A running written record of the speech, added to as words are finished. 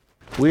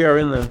We are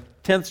in the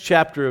 10th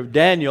chapter of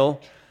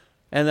Daniel,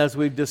 and as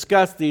we've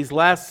discussed, these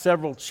last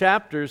several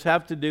chapters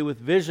have to do with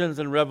visions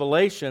and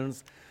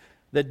revelations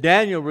that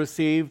Daniel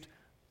received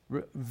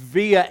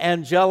via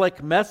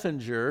angelic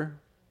messenger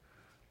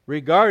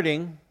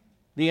regarding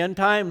the end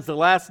times, the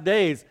last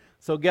days.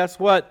 So guess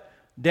what?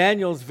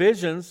 Daniel's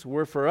visions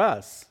were for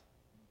us,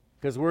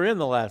 because we're in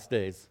the last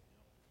days.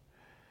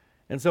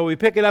 And so we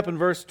pick it up in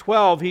verse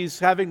 12. He's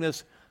having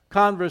this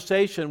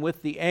conversation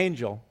with the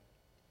angel.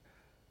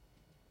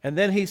 And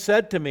then he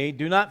said to me,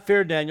 "Do not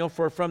fear, Daniel,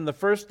 for from the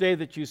first day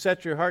that you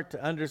set your heart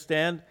to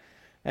understand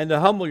and to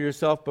humble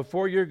yourself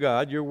before your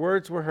God, your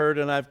words were heard,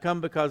 and I've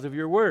come because of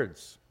your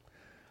words.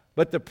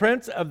 But the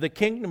prince of the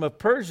kingdom of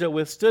Persia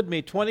withstood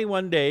me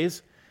 21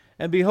 days,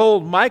 and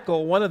behold,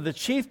 Michael, one of the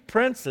chief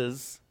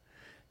princes,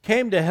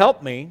 came to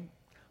help me,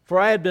 for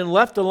I had been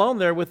left alone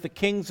there with the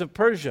kings of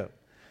Persia.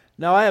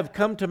 Now I have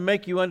come to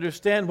make you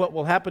understand what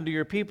will happen to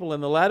your people in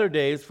the latter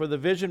days, for the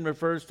vision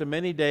refers to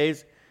many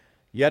days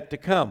yet to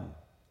come."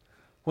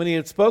 When he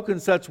had spoken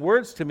such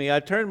words to me, I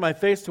turned my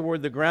face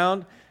toward the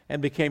ground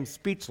and became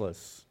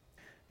speechless.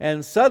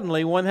 And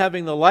suddenly one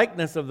having the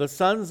likeness of the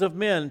sons of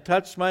men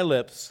touched my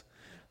lips.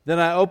 Then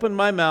I opened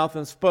my mouth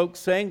and spoke,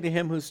 saying to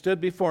him who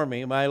stood before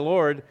me, "My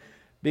Lord,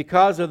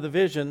 because of the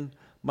vision,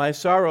 my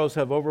sorrows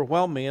have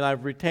overwhelmed me, and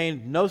I've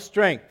retained no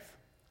strength.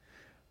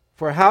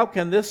 For how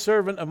can this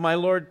servant of my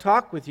Lord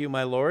talk with you,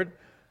 my Lord?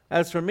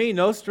 As for me,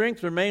 no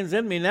strength remains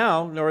in me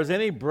now, nor is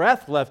any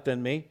breath left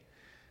in me."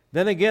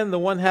 Then again, the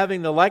one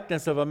having the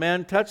likeness of a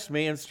man touched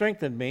me and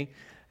strengthened me.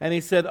 And he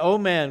said, "O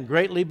man,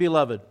 greatly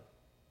beloved,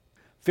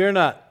 fear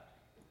not.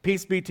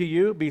 Peace be to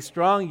you. Be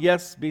strong.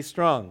 Yes, be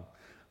strong."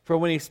 For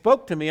when he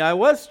spoke to me, I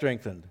was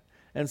strengthened,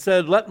 and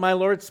said, "Let my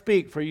Lord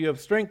speak, for you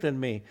have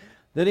strengthened me."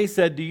 Then he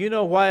said, "Do you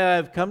know why I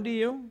have come to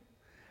you?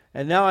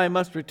 And now I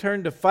must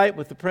return to fight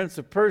with the prince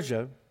of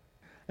Persia.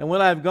 And when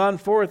I have gone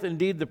forth,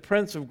 indeed the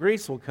prince of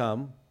Greece will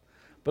come.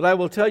 But I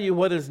will tell you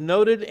what is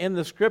noted in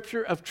the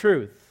scripture of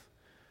truth.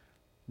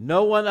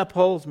 No one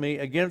upholds me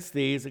against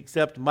these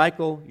except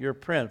Michael, your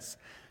prince."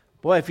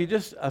 Boy, if you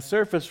just a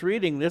surface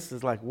reading, this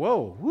is like,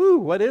 whoa, whoo,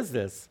 what is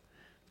this?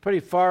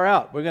 Pretty far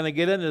out. We're going to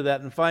get into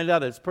that and find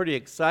out. It's pretty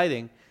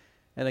exciting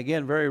and,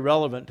 again, very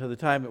relevant to the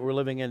time that we're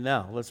living in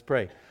now. Let's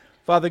pray.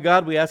 Father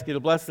God, we ask you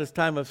to bless this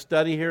time of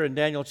study here in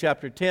Daniel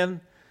chapter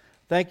 10.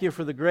 Thank you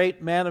for the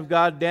great man of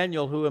God,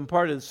 Daniel, who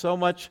imparted so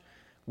much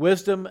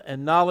wisdom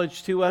and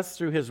knowledge to us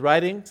through his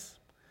writings.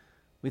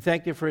 We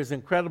thank you for his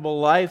incredible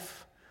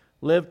life,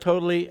 lived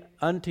totally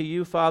unto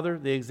you, Father,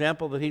 the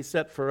example that he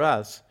set for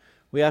us.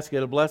 We ask you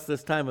to bless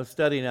this time of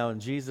study now in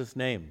Jesus'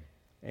 name.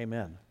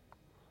 Amen.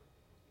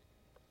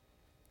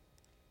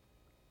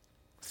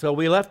 So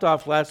we left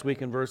off last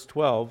week in verse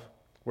 12,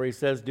 where he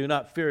says, "Do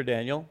not fear,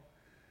 Daniel,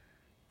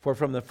 for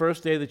from the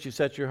first day that you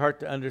set your heart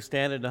to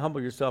understand and to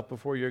humble yourself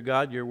before your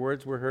God, your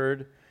words were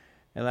heard,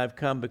 and I've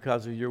come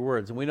because of your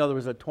words." And we know there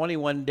was a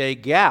 21-day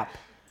gap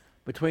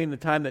between the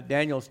time that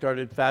Daniel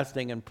started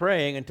fasting and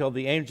praying until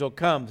the angel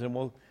comes,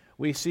 and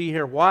we see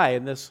here why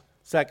in this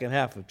second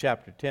half of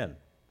chapter 10.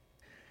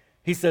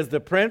 He says, "The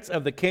prince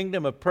of the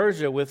kingdom of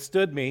Persia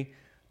withstood me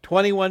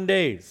 21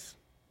 days.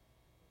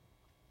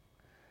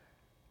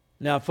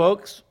 Now,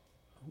 folks,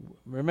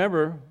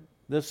 remember,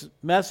 this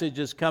message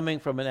is coming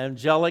from an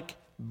angelic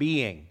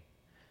being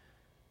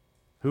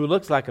who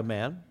looks like a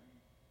man,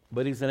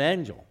 but he's an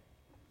angel.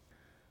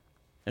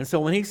 And so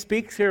when he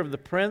speaks here of the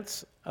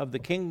prince of the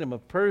kingdom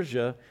of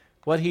Persia,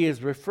 what he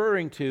is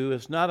referring to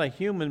is not a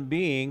human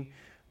being,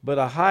 but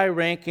a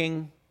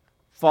high-ranking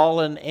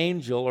fallen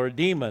angel or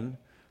demon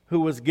who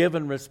was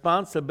given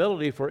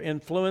responsibility for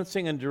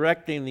influencing and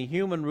directing the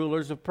human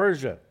rulers of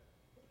Persia.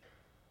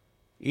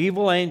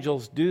 Evil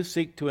angels do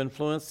seek to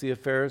influence the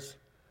affairs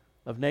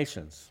of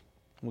nations.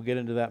 We'll get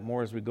into that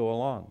more as we go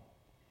along.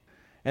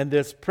 And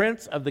this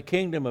prince of the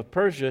kingdom of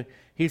Persia,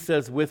 he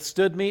says,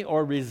 withstood me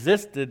or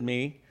resisted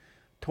me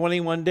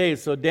 21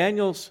 days. So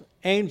Daniel's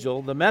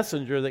angel, the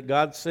messenger that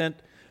God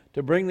sent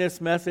to bring this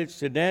message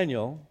to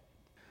Daniel,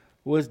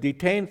 was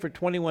detained for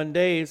 21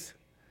 days,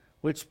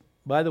 which,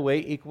 by the way,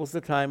 equals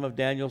the time of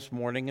Daniel's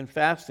mourning and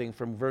fasting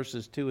from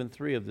verses 2 and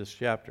 3 of this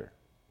chapter.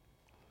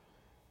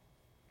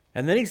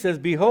 And then he says,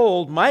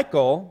 "Behold,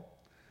 Michael,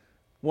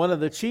 one of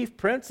the chief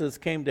princes,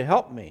 came to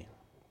help me."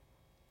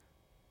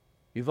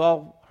 You've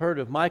all heard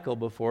of Michael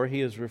before. He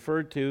is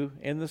referred to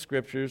in the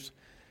scriptures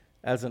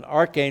as an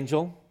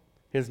archangel.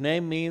 His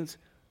name means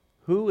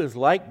 "who is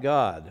like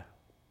God."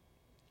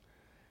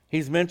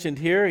 He's mentioned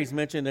here. He's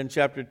mentioned in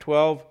chapter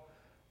 12,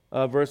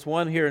 verse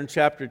 1, here in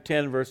chapter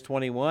 10, verse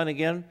 21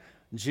 again.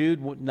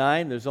 Jude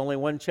 9, there's only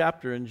one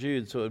chapter in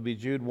Jude, so it would be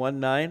Jude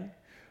 1:9.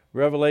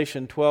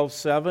 Revelation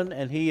 12:7,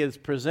 and he is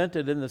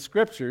presented in the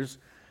scriptures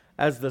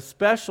as the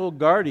special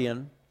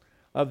guardian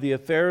of the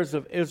affairs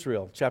of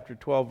Israel, chapter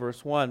 12,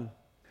 verse 1,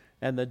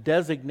 and the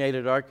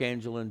designated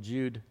archangel in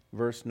Jude,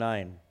 verse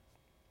 9.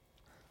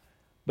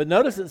 But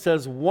notice it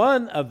says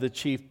one of the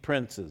chief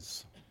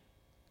princes.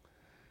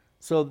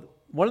 So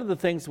one of the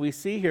things we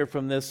see here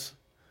from this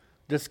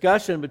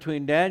discussion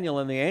between Daniel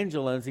and the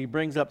angel as he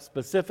brings up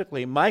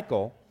specifically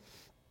Michael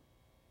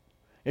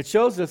It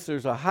shows us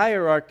there's a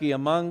hierarchy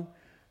among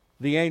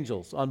the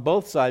angels on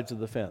both sides of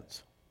the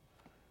fence.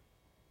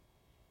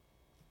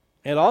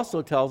 It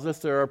also tells us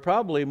there are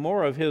probably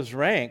more of his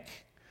rank,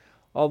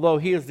 although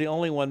he is the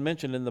only one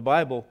mentioned in the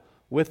Bible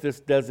with this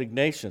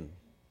designation.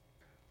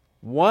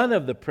 One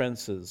of the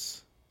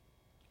princes,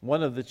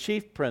 one of the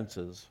chief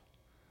princes,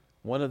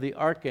 one of the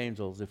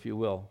archangels, if you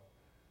will,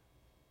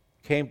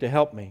 came to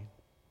help me.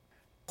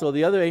 So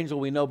the other angel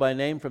we know by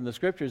name from the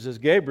scriptures is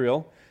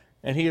Gabriel,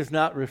 and he is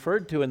not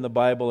referred to in the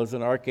Bible as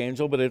an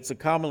archangel, but it's a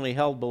commonly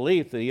held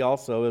belief that he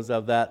also is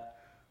of that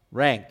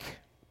rank.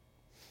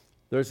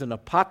 There's an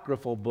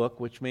apocryphal book,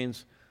 which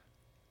means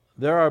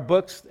there are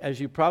books,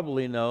 as you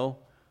probably know,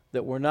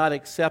 that were not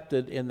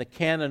accepted in the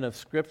canon of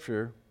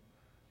Scripture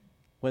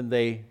when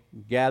they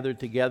gathered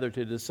together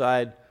to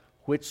decide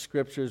which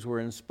scriptures were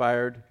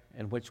inspired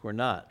and which were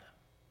not.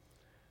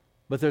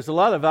 But there's a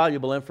lot of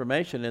valuable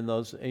information in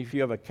those. If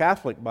you have a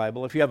Catholic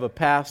Bible, if you have a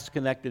past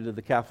connected to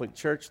the Catholic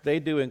Church, they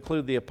do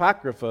include the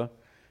Apocrypha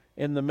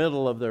in the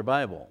middle of their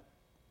Bible.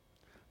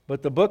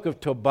 But the book of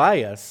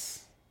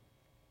Tobias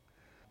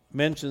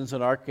mentions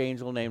an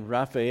archangel named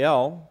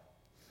Raphael,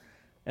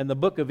 and the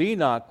book of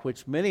Enoch,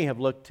 which many have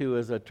looked to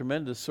as a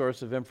tremendous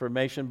source of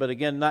information, but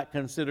again, not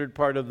considered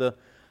part of the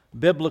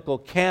biblical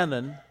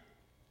canon.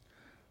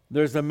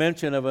 There's a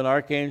mention of an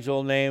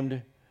archangel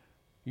named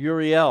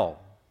Uriel.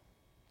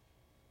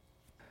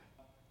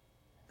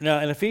 Now,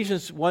 in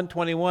Ephesians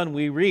 1:21,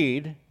 we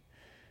read,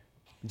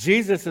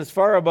 Jesus is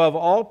far above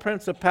all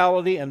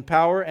principality and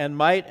power and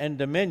might and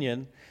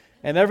dominion,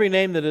 and every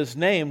name that is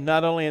named,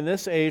 not only in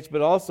this age,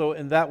 but also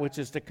in that which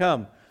is to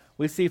come.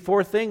 We see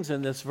four things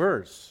in this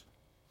verse.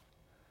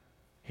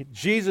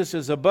 Jesus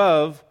is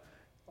above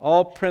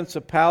all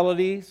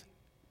principalities,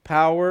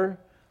 power,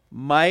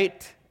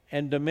 might,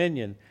 and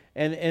dominion.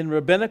 And in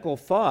rabbinical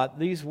thought,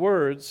 these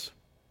words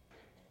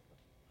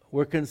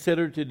were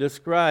considered to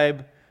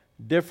describe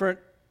different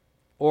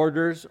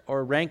orders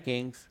or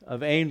rankings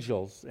of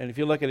angels. And if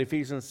you look at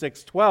Ephesians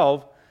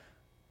 6:12,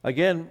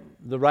 again,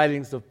 the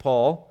writings of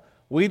Paul,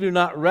 we do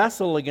not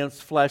wrestle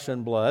against flesh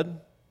and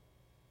blood.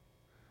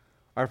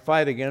 Our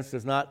fight against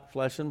is not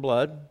flesh and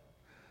blood,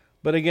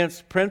 but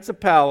against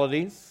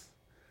principalities,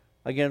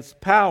 against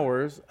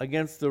powers,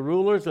 against the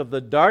rulers of the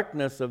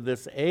darkness of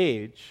this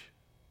age,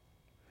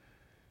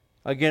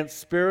 against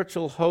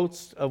spiritual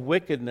hosts of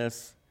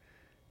wickedness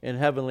in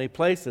heavenly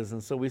places.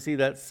 And so we see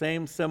that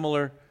same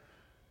similar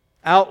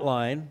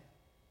outline: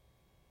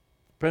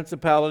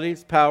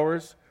 principalities,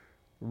 powers,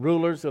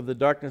 rulers of the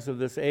darkness of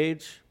this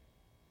age,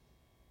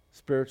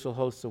 spiritual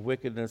hosts of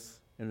wickedness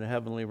in the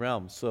heavenly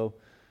realms. So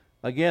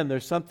again,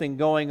 there's something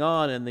going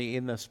on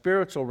in the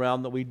spiritual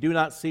realm that we do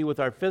not see with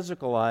our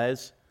physical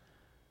eyes,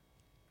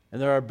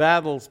 and there are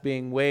battles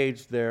being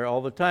waged there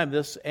all the time.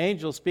 This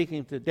angel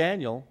speaking to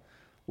Daniel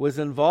was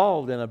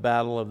involved in a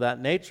battle of that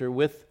nature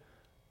with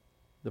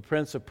the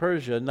prince of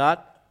Persia,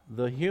 not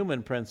the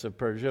human prince of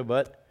Persia,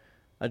 but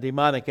a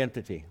demonic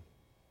entity.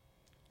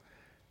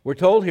 We're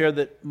told here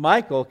that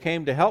Michael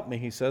came to help me,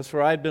 he says,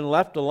 for I had been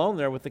left alone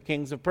there with the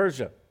kings of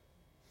Persia.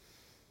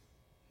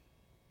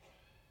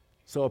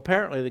 So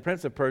apparently the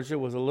prince of Persia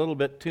was a little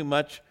bit too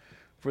much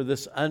for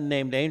this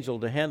unnamed angel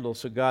to handle,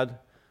 so God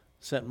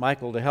sent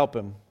Michael to help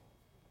him.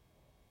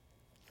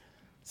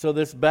 So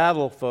this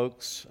battle,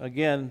 folks,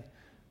 again,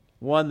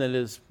 one that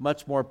is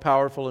much more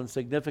powerful and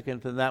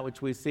significant than that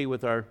which we see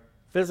with our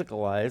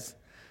physical eyes.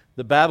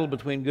 The battle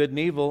between good and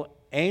evil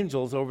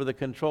angels over the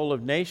control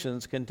of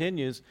nations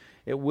continues.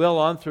 It will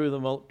on through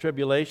the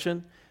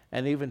tribulation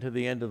and even to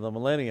the end of the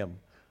millennium.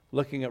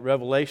 Looking at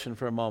Revelation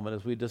for a moment,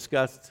 as we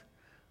discussed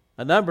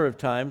a number of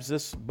times,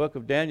 this book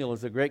of Daniel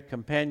is a great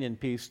companion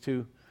piece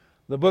to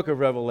the book of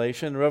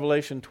Revelation.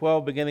 Revelation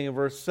 12, beginning in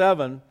verse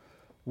 7,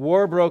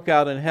 war broke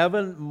out in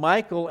heaven.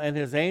 Michael and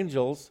his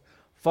angels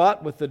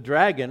fought with the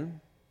dragon,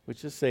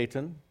 which is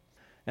Satan,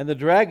 and the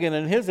dragon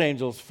and his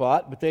angels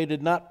fought, but they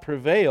did not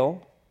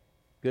prevail.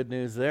 Good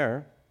news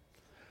there.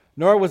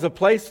 Nor was a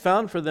place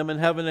found for them in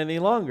heaven any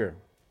longer.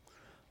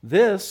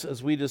 This,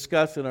 as we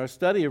discussed in our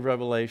study of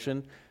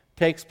Revelation,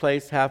 takes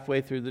place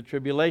halfway through the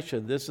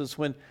tribulation. This is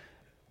when,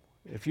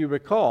 if you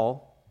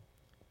recall,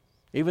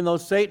 even though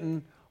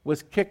Satan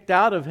was kicked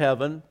out of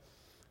heaven,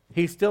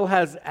 he still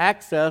has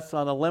access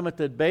on a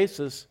limited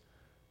basis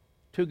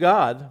to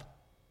God.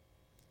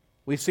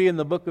 We see in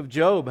the book of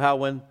Job how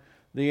when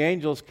the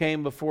angels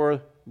came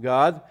before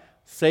God,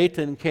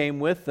 Satan came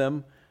with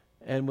them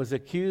and was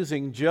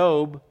accusing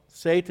Job.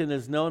 Satan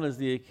is known as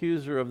the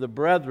accuser of the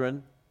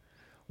brethren.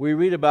 We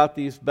read about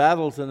these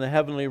battles in the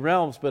heavenly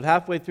realms, but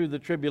halfway through the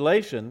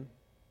tribulation,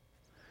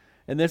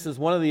 and this is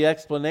one of the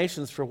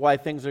explanations for why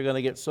things are going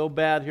to get so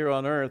bad here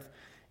on earth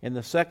in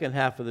the second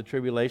half of the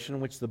tribulation,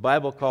 which the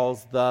Bible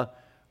calls the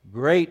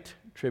Great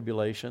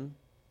Tribulation,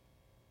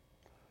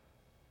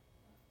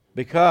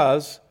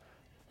 because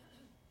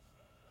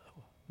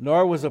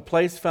nor was a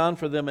place found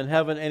for them in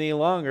heaven any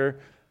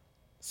longer.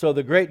 So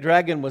the great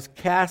dragon was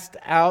cast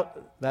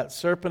out, that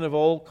serpent of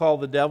old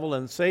called the devil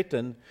and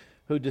Satan,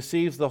 who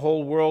deceives the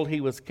whole world, he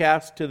was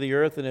cast to the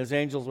earth, and his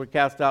angels were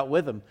cast out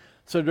with him.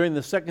 So during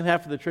the second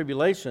half of the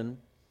tribulation,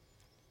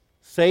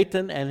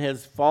 Satan and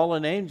his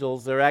fallen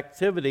angels, their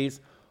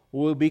activities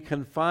will be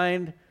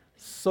confined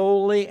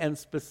solely and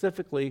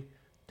specifically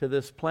to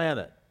this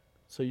planet.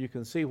 So you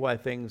can see why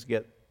things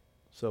get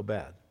so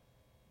bad.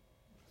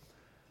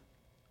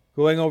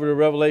 Going over to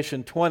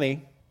Revelation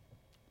 20,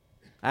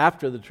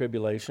 after the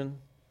tribulation,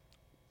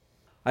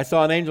 I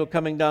saw an angel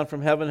coming down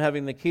from heaven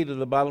having the key to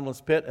the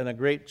bottomless pit and a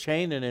great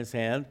chain in his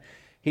hand.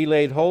 He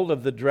laid hold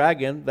of the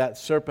dragon, that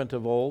serpent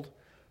of old,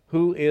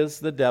 who is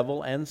the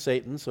devil and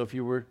Satan. So if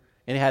you were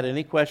and had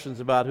any questions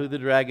about who the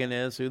dragon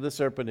is, who the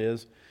serpent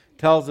is,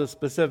 tells us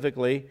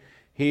specifically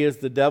he is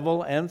the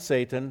devil and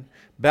Satan,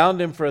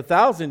 bound him for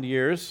 1,000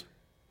 years,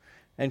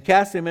 and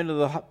cast him into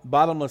the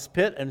bottomless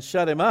pit and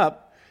shut him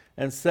up,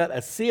 and set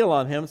a seal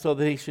on him so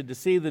that he should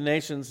deceive the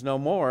nations no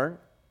more,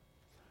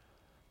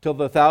 till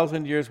the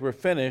 1,000 years were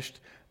finished.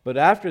 But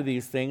after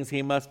these things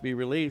he must be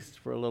released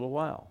for a little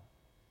while.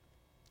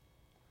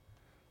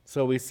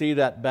 So we see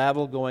that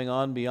battle going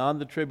on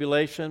beyond the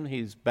tribulation.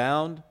 He's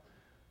bound,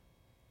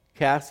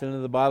 cast into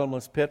the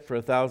bottomless pit for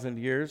 1,000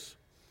 years.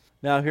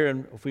 Now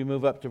here, if we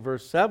move up to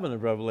verse 7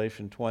 of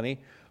Revelation 20,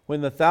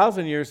 when the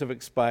 1,000 years have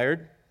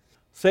expired,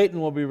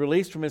 Satan will be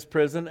released from his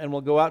prison and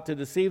will go out to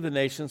deceive the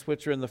nations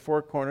which are in the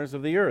four corners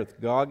of the earth,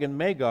 Gog and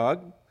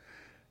Magog,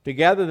 to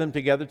gather them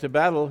together to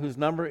battle, whose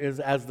number is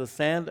as the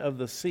sand of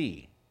the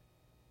sea.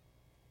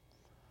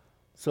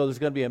 So there's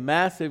going to be a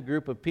massive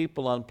group of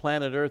people on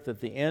planet Earth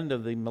at the end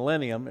of the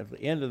millennium, at the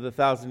end of the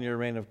 1,000-year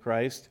reign of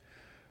Christ,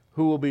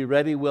 who will be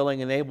ready,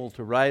 willing, and able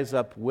to rise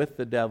up with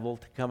the devil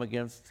to come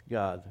against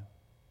God.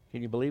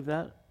 Can you believe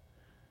that?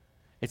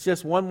 It's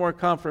just one more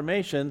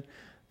confirmation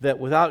that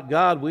without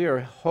God, we are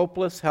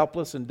hopeless,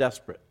 helpless, and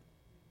desperate.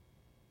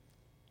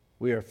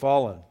 We are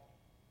fallen.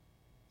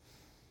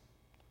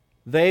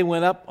 They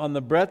went up on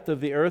the breadth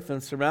of the earth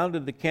and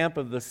surrounded the camp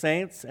of the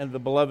saints and the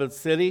beloved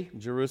city,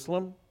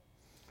 Jerusalem.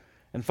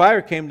 And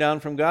fire came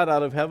down from God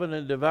out of heaven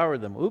and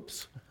devoured them.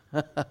 Oops.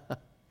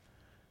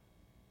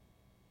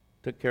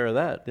 Took care of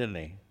that, didn't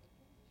he?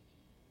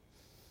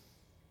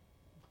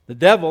 The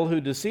devil who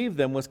deceived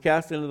them was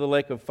cast into the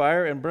lake of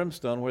fire and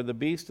brimstone, where the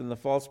beast and the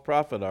false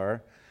prophet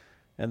are,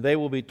 and they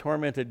will be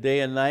tormented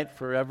day and night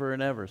forever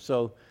and ever.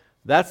 So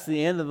that's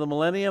the end of the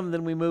millennium.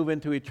 Then we move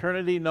into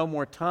eternity, no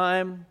more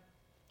time.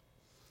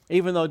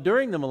 Even though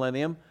during the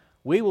millennium,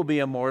 we will be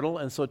immortal,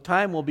 and so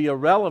time will be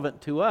irrelevant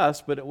to us,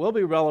 but it will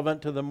be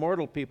relevant to the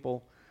mortal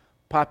people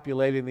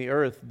populating the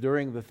earth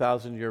during the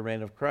 1,000-year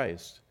reign of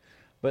Christ.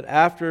 But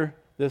after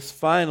this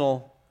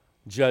final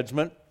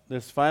judgment,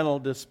 this final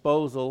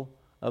disposal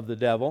of the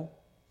devil,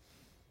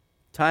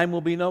 time will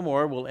be no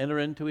more. We'll enter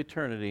into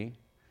eternity.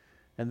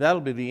 And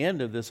that'll be the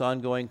end of this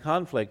ongoing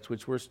conflict,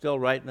 which we're still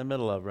right in the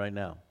middle of right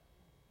now.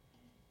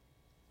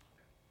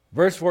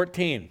 Verse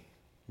 14.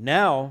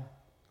 Now,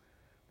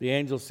 the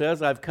angel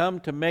says, I've come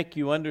to make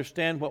you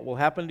understand what will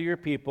happen to your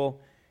people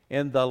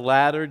in the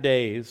latter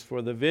days,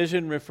 for the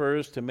vision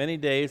refers to many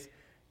days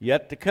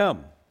yet to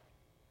come.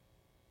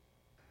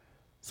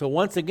 So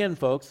once again,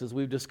 folks, as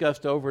we've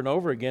discussed over and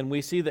over again,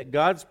 we see that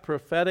God's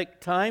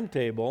prophetic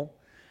timetable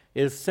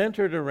is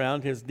centered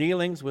around his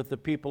dealings with the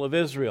people of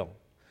Israel.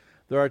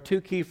 There are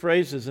two key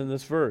phrases in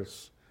this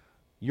verse.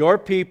 Your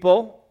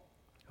people.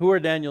 Who are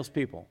Daniel's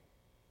people?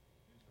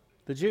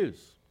 The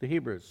Jews, the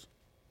Hebrews.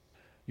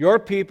 Your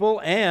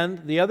people, and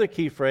the other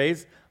key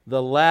phrase,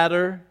 the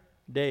latter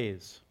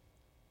days.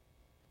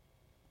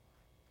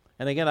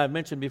 And again, I've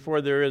mentioned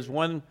before, there is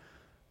one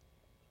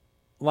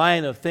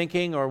line of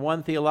thinking or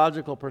one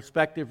theological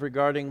perspective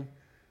regarding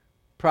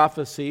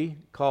prophecy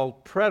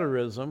called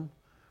preterism.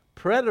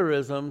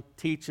 Preterism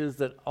teaches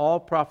that all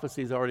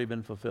prophecy has already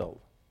been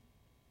fulfilled.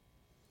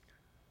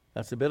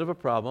 That's a bit of a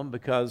problem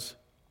because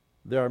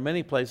there are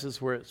many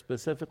places where it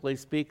specifically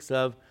speaks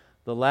of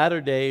the latter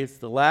days,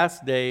 the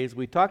last days.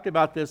 We talked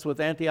about this with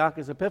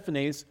Antiochus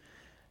Epiphanes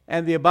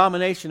and the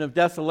abomination of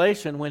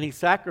desolation when he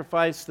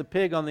sacrificed the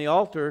pig on the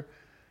altar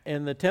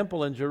in the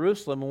temple in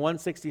Jerusalem in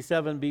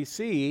 167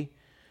 BC.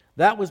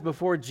 That was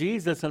before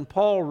Jesus and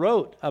Paul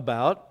wrote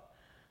about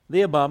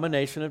the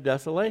abomination of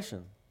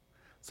desolation.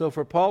 So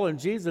for Paul and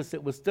Jesus,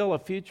 it was still a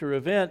future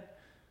event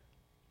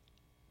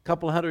a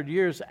couple hundred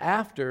years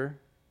after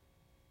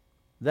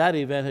that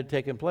event had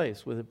taken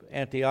place with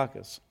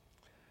Antiochus.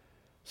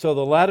 So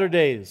the latter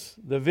days,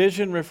 the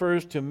vision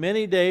refers to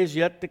many days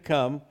yet to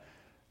come.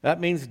 That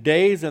means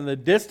days in the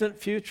distant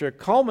future,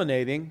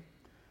 culminating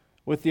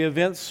with the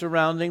events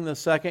surrounding the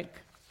second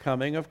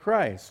coming of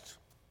Christ.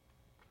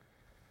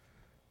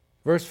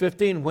 Verse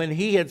 15, when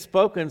he had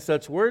spoken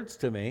such words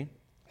to me,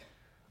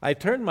 I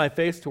turned my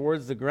face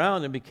towards the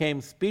ground and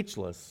became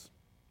speechless.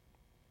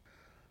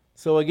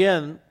 So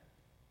again,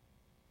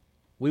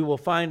 we will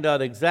find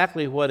out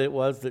exactly what it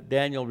was that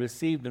Daniel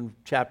received in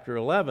chapter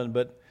 11,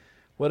 but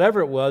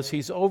whatever it was,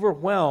 he's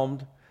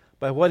overwhelmed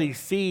by what he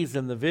sees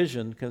in the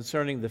vision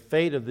concerning the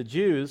fate of the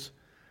Jews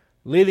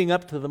leading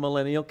up to the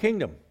millennial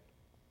kingdom.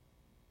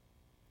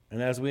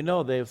 And as we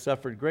know, they have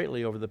suffered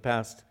greatly over the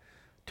past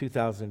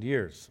 2,000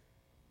 years.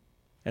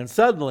 And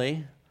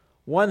suddenly,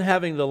 one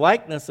having the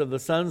likeness of the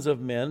sons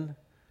of men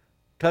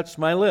touched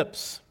my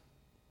lips.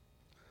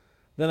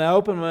 Then I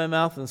opened my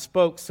mouth and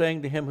spoke,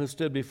 saying to him who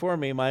stood before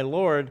me, My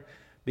Lord,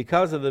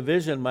 because of the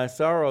vision, my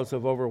sorrows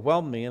have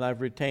overwhelmed me, and I've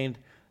retained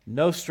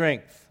no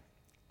strength.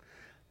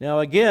 Now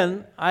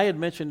again, I had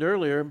mentioned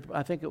earlier,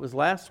 I think it was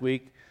last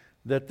week,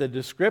 that the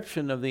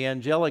description of the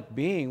angelic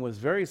being was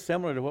very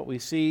similar to what we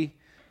see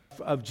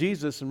of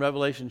Jesus in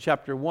Revelation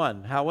chapter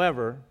 1.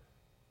 However,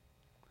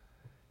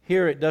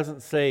 here it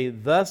doesn't say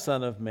the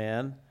Son of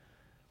Man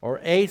or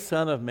a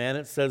Son of Man,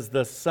 it says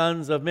the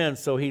sons of men.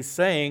 So he's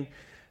saying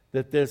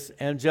that this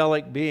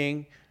angelic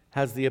being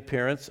has the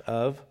appearance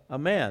of a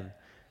man.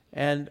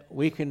 And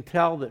we can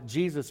tell that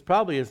Jesus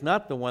probably is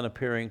not the one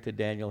appearing to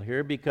Daniel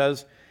here,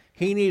 because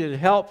he needed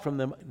help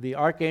from the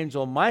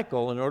archangel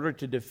Michael in order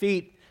to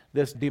defeat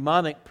this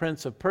demonic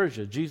prince of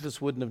Persia.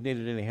 Jesus wouldn't have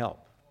needed any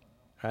help,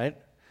 right?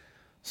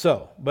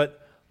 So,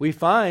 but we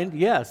find,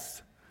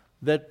 yes,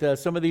 that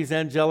some of these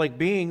angelic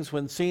beings,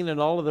 when seen in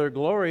all of their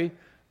glory,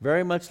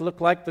 very much look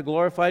like the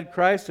glorified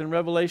Christ in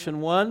Revelation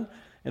 1,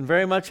 and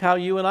very much how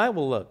you and I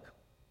will look.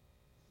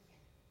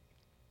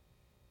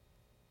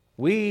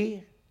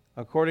 We,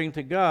 according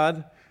to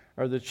God,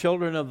 are the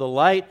children of the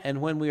light,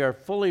 and when we are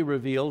fully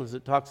revealed, as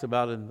it talks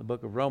about in the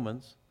book of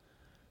Romans,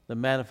 the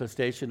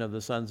manifestation of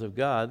the sons of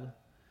God,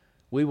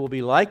 we will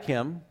be like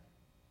him,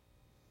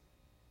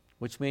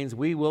 which means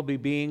we will be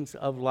beings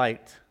of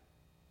light.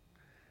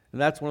 And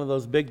that's one of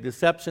those big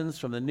deceptions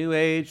from the New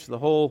Age, the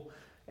whole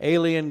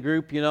alien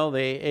group, you know, the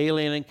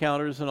alien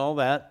encounters and all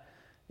that,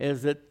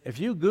 is that if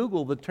you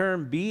Google the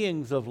term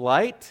beings of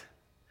light,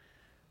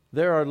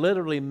 there are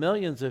literally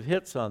millions of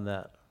hits on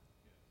that.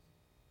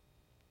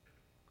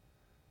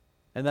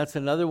 And that's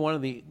another one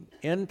of the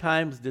end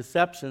times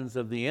deceptions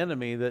of the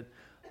enemy, that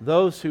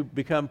those who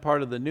become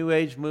part of the New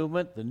Age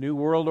movement, the New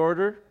World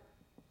Order,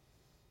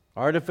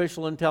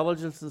 artificial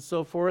intelligence and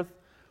so forth,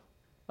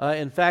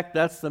 in fact,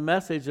 that's the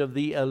message of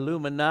the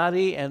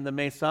Illuminati and the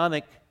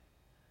Masonic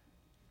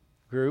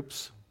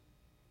groups,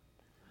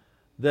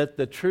 that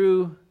the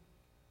true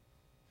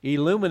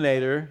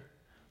illuminator,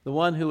 the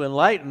one who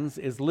enlightens,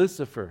 is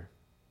Lucifer.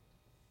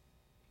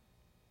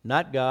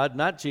 Not God,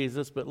 not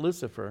Jesus, but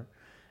Lucifer.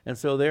 And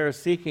so they are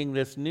seeking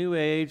this new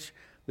age,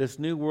 this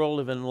new world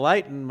of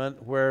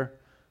enlightenment where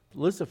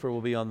Lucifer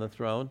will be on the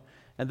throne.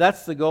 And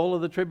that's the goal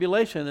of the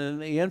tribulation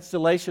and the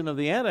installation of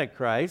the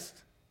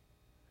Antichrist,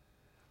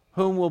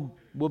 whom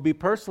will be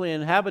personally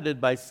inhabited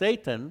by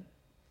Satan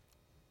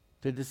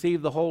to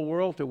deceive the whole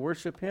world to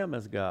worship him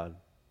as God.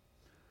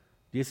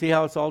 Do you see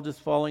how it's all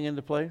just falling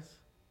into place?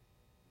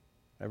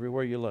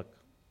 Everywhere you look.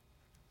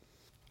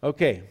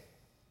 Okay.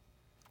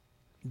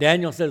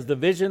 Daniel says, the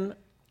vision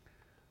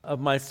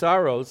of my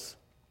sorrows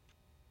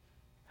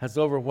has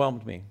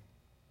overwhelmed me.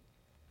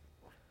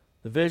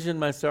 The vision,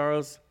 my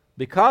sorrows,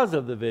 because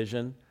of the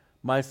vision,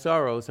 my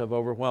sorrows have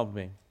overwhelmed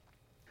me.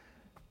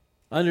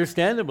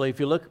 Understandably, if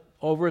you look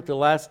over at the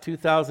last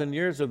 2,000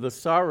 years of the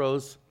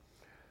sorrows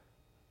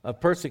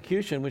of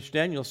persecution which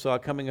Daniel saw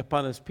coming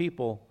upon his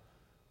people,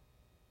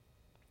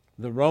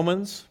 the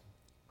Romans,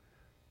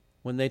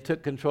 when they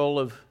took control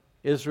of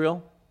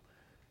Israel,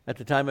 at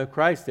the time of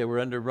Christ, they were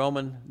under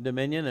Roman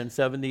dominion. In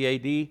 70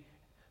 A.D.,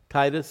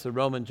 Titus, the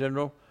Roman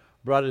general,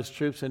 brought his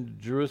troops into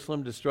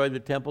Jerusalem, destroyed the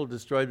temple,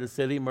 destroyed the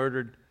city,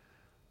 murdered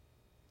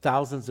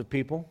thousands of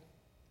people.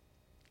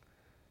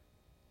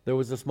 There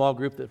was a small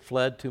group that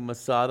fled to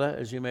Masada,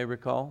 as you may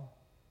recall.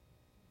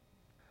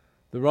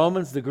 The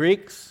Romans, the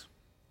Greeks,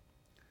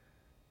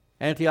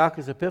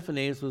 Antiochus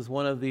Epiphanes was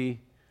one of the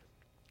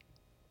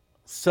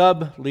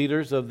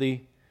sub-leaders of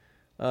the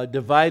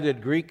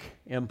divided Greek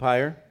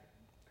Empire.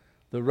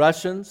 The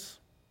Russians,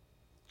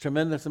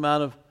 tremendous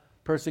amount of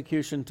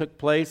persecution took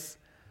place.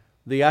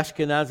 The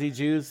Ashkenazi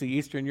Jews, the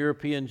Eastern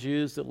European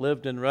Jews that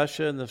lived in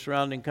Russia and the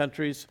surrounding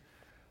countries,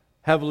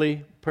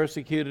 heavily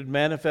persecuted,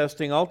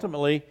 manifesting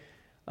ultimately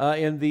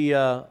in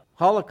the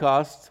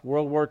Holocaust,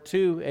 World War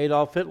II,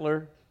 Adolf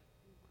Hitler.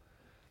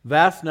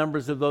 Vast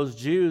numbers of those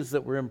Jews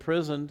that were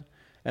imprisoned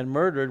and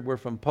murdered were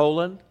from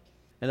Poland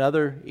and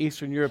other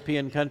Eastern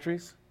European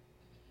countries.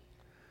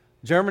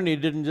 Germany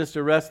didn't just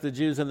arrest the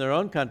Jews in their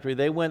own country,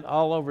 they went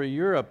all over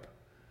Europe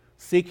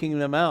seeking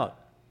them out,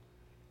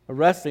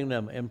 arresting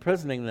them,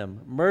 imprisoning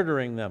them,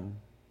 murdering them.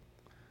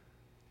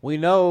 We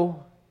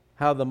know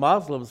how the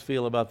Muslims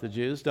feel about the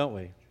Jews, don't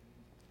we?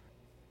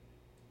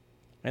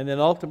 And then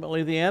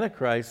ultimately the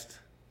Antichrist,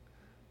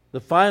 the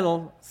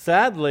final,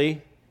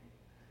 sadly,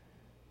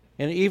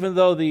 and even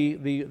though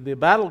the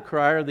battle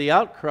cry or the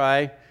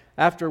outcry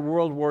after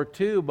World War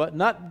II, but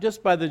not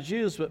just by the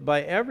Jews, but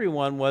by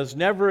everyone, was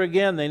never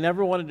again. They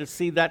never wanted to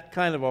see that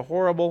kind of a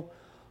horrible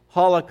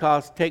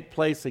Holocaust take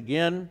place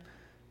again.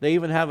 They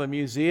even have a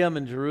museum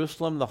in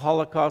Jerusalem, the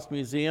Holocaust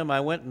Museum. I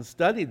went and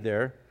studied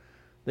there.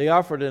 They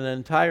offered an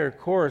entire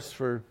course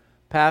for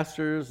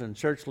pastors and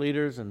church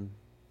leaders and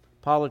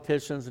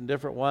politicians and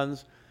different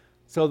ones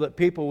so that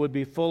people would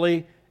be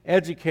fully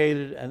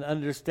educated and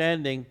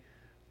understanding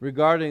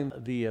regarding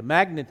the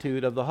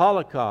magnitude of the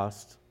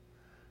Holocaust.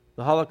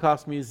 the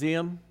Holocaust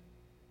Museum.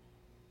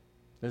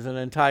 There's an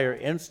entire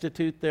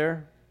institute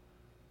there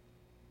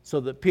so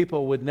that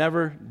people would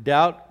never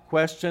doubt,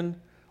 question,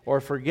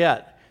 or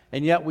forget.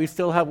 And yet we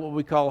still have what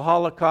we call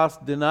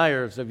Holocaust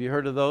deniers. Have you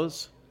heard of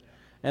those?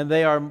 And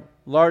they are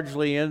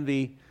largely in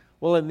the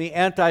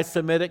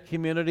anti-Semitic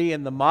community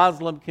and the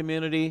Muslim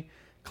community,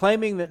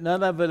 claiming that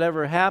none of it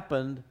ever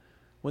happened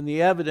when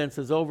the evidence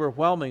is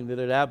overwhelming that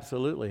it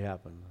absolutely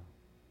happened.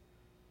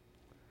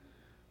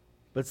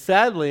 But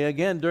sadly,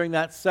 again, during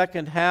that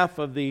second half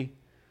of the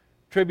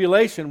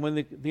tribulation,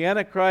 when the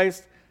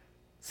Antichrist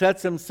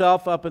sets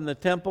himself up in the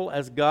temple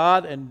as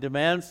God and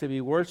demands to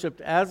be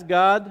worshipped as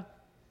God,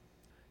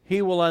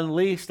 he will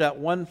unleash that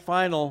one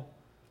final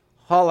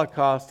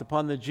Holocaust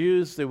upon the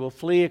Jews. They will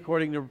flee,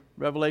 according to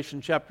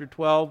Revelation chapter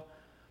 12,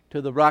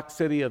 to the rock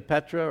city of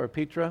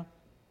Petra.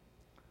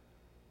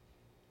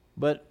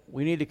 But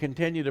we need to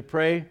continue to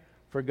pray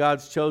for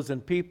God's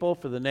chosen people,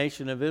 for the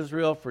nation of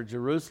Israel, for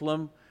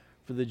Jerusalem,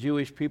 for the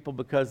Jewish people,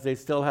 because they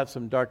still have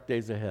some dark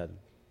days ahead.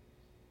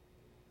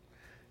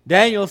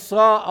 Daniel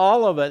saw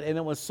all of it, and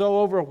it was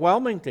so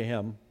overwhelming to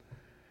him.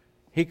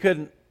 He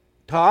couldn't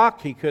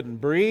talk, he couldn't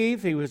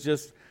breathe, it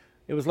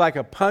was like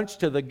a punch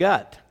to the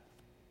gut.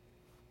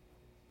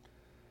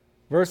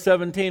 Verse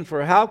 17,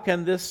 "For how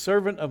can this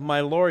servant of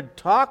my Lord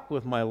talk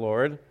with my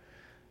Lord?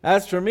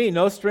 As for me,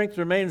 no strength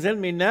remains in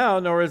me now,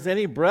 nor is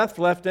any breath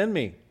left in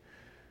me."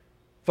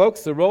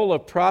 Folks, the role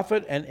of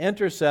prophet and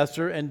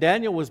intercessor, and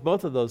Daniel was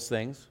both of those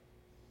things.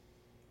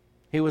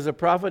 He was a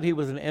prophet, he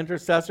was an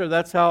intercessor.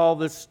 That's how all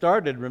this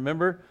started,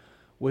 remember?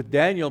 With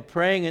Daniel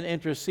praying and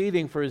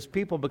interceding for his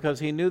people because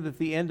he knew that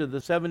the end of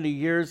the 70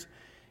 years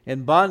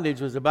in bondage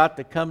was about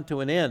to come to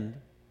an end.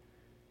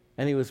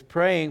 And he was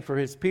praying for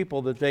his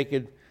people that they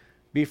could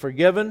be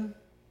forgiven.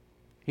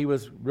 He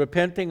was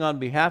repenting on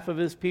behalf of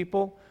his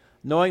people,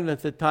 knowing that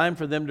the time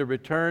for them to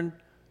return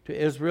to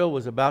Israel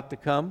was about to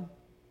come.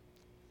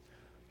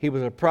 He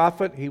was a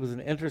prophet, he was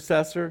an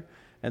intercessor,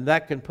 and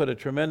that can put a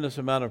tremendous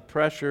amount of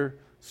pressure,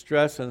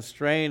 stress, and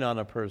strain on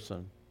a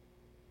person.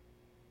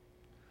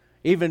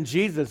 Even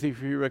Jesus,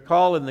 if you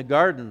recall in the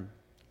garden,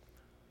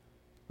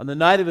 on the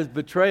night of his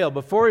betrayal,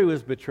 before he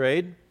was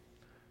betrayed,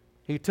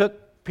 he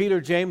took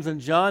Peter, James,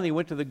 and John, he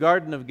went to the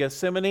Garden of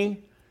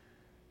Gethsemane.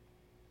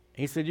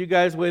 He said, "You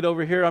guys wait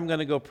over here, I'm going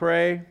to go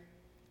pray."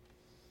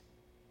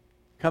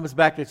 Comes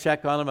back to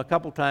check on them a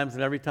couple times,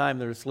 and every time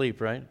they're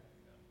asleep, right?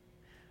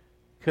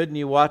 "Couldn't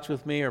you watch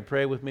with me or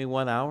pray with me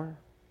 1 hour?"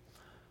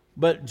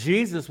 But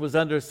Jesus was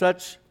under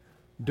such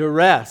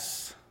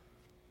duress,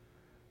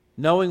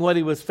 knowing what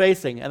he was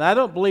facing. And I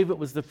don't believe it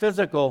was the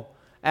physical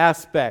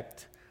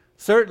aspect.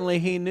 Certainly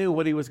he knew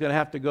what he was going to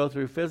have to go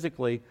through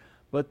physically,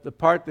 but the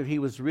part that he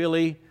was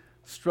really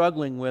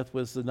struggling with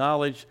was the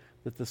knowledge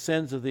that the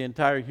sins of the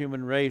entire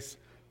human race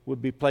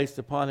would be placed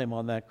upon him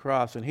on that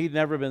cross. And he'd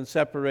never been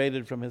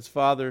separated from his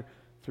Father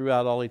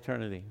throughout all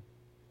eternity.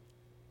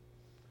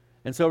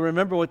 And so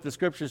remember what the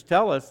Scriptures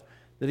tell us,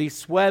 that he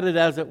sweated,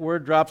 as it were,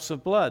 drops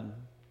of blood.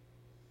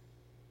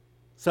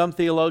 Some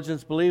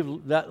theologians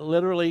believe that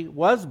literally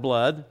was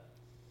blood.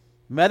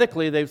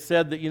 Medically, they've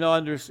said that,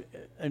 under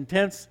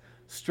intense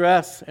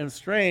stress and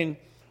strain,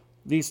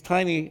 these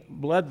tiny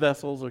blood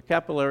vessels or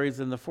capillaries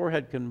in the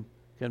forehead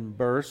can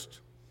burst.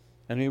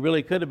 And he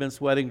really could have been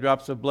sweating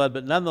drops of blood.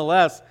 But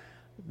nonetheless,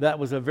 that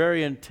was a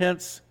very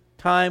intense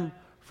time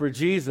for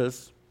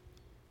Jesus.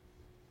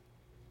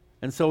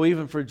 And so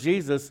even for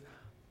Jesus,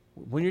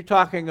 when you're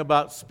talking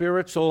about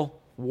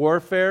spiritual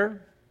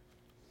warfare,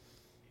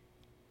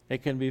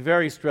 it can be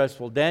very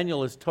stressful.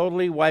 Daniel is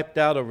totally wiped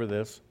out over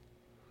this.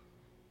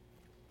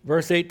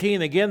 Verse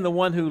 18, "Again, the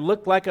one who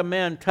looked like a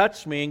man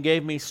touched me and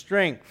gave me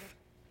strength."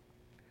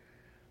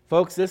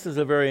 Folks, this is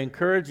a very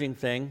encouraging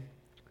thing.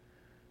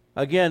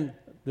 Again,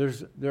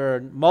 there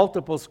are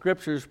multiple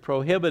scriptures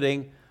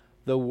prohibiting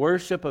the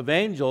worship of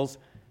angels,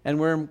 and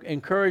we're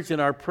encouraged in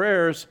our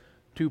prayers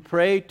to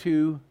pray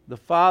to the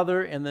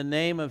Father in the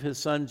name of his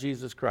Son,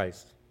 Jesus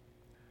Christ.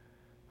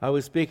 I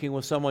was speaking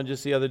with someone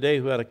just the other day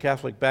who had a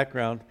Catholic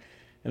background,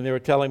 and they were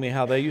telling me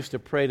how they used to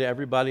pray to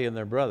everybody and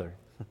their brother.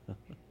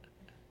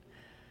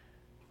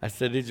 I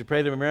said, "Did you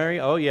pray to Mary?"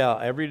 "Oh yeah,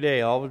 every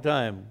day, all the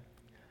time."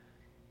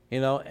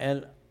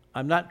 And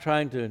I'm not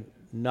trying to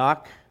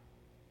knock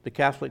the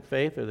Catholic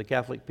faith or the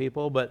Catholic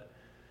people, but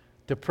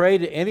to pray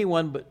to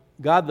anyone but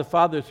God the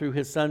Father through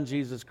his Son,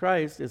 Jesus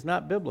Christ, is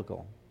not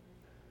biblical.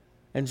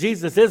 And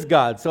Jesus is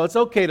God, so it's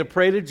okay to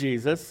pray to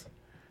Jesus.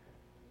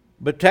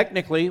 But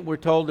technically, we're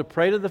told to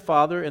pray to the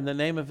Father in the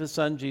name of his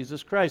Son,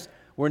 Jesus Christ.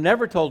 We're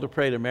never told to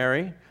pray to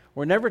Mary.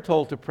 We're never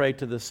told to pray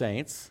to the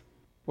saints.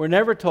 We're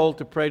never told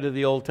to pray to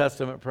the Old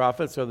Testament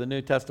prophets or the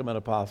New Testament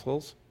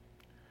apostles.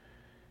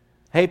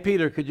 "Hey,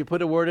 Peter, could you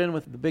put a word in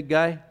with the big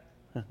guy?"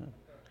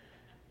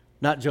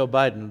 Not Joe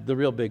Biden, the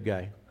real big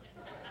guy.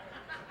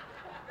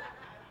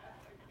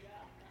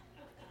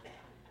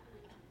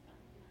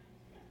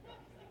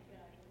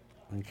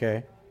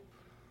 Okay.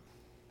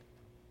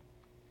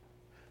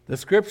 The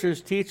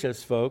Scriptures teach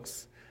us,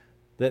 folks,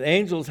 that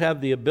angels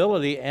have the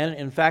ability and,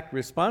 in fact,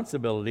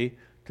 responsibility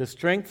to to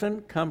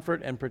strengthen,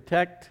 comfort, and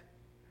protect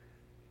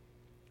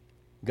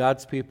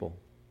God's people.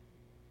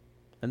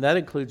 And that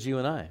includes you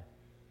and I.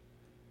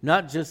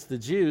 Not just the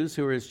Jews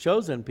who are his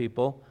chosen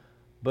people,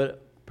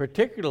 but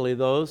particularly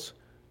those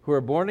who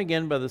are born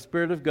again by the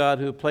Spirit of God,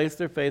 who have placed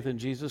their faith in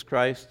Jesus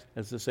Christ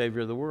as the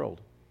Savior of the world.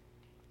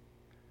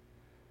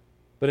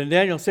 But in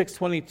Daniel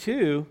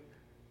 6:22,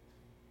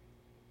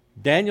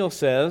 Daniel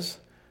says,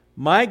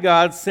 my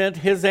God sent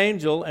his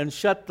angel and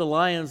shut the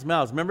lions'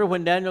 mouths. Remember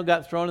when Daniel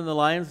got thrown in the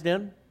lion's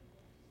den?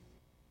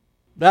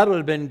 That would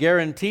have been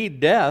guaranteed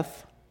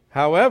death.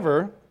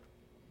 However,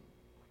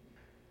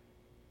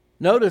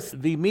 notice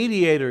the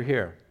mediator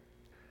here.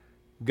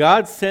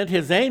 God sent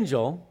his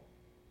angel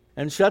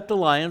and shut the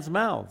lions'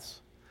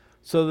 mouths,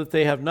 so that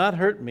they have not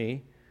hurt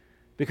me,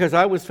 because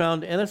I was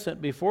found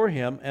innocent before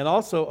him, and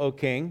also, O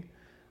king,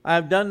 I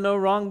have done no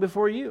wrong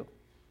before you.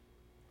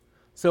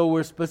 So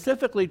we're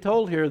specifically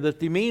told here that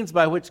the means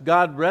by which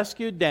God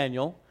rescued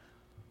Daniel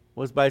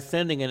was by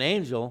sending an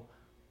angel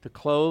to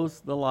close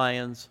the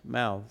lions'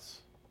 mouths.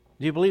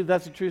 Do you believe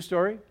that's a true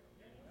story?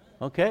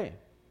 Okay.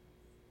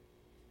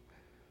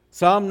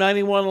 Psalm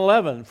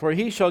 91:11, for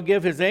he shall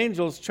give his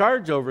angels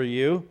charge over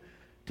you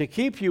to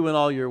keep you in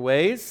all your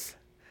ways.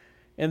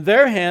 In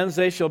their hands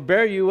they shall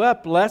bear you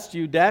up, lest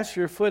you dash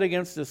your foot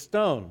against a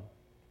stone.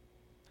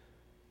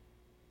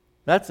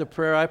 That's a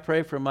prayer I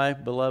pray for my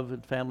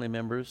beloved family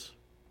members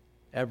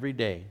every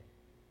day.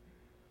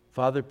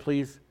 Father,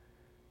 please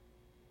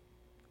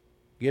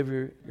give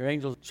your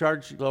angels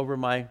charge over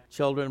my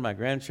children, my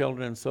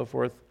grandchildren, and so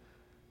forth,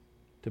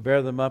 to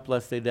bear them up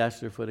lest they dash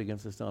their foot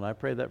against a stone. I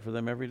pray that for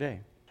them every day.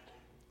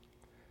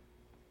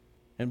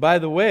 And by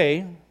the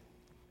way,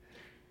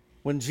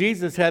 when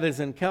Jesus had his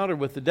encounter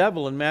with the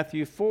devil in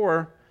Matthew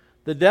 4,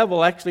 the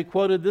devil actually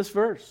quoted this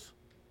verse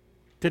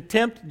to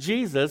tempt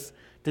Jesus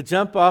to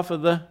jump off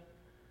of the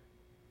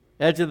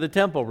edge of the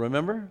temple,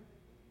 remember?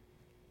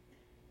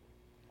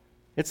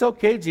 It's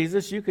okay,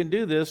 Jesus, you can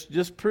do this.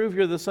 Just prove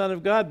you're the Son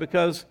of God,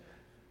 because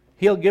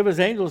he'll give his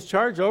angels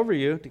charge over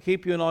you to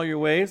keep you in all your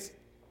ways.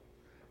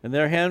 In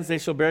their hands they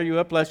shall bear you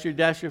up, lest you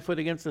dash your foot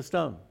against a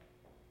stone.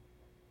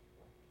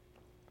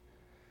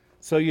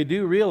 So you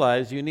do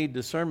realize you need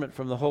discernment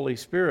from the Holy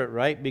Spirit,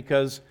 right?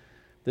 Because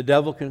the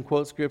devil can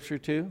quote Scripture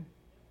too.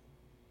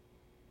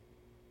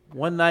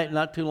 One night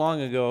not too long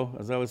ago,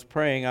 as I was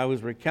praying, I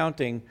was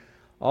recounting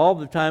all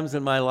the times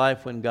in my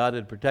life when God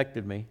had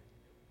protected me.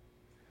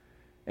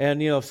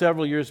 And,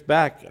 several years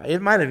back, it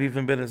might have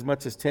even been as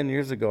much as 10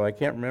 years ago. I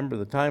can't remember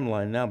the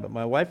timeline now, but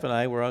my wife and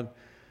I were on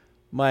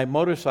my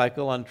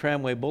motorcycle on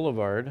Tramway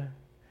Boulevard,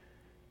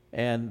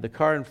 and the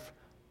car in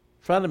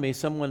front of me,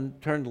 someone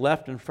turned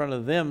left in front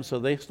of them, so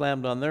they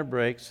slammed on their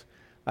brakes.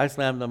 I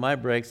slammed on my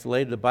brakes,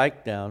 laid the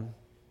bike down.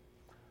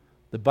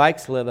 The bike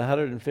slid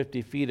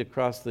 150 feet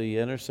across the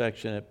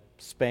intersection at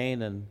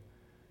Spain and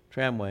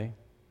Tramway.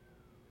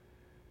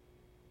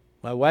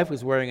 My wife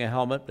was wearing a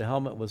helmet. The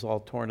helmet was all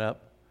torn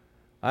up.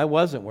 I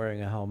wasn't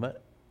wearing a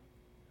helmet.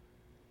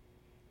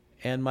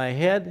 And my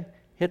head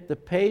hit the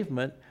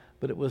pavement,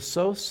 but it was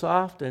so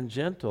soft and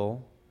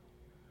gentle,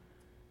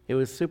 it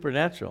was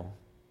supernatural.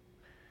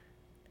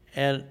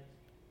 And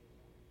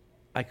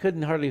I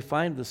couldn't hardly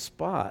find the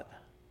spot.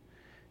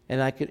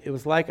 And it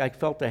was like I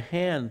felt a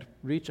hand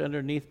reach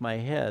underneath my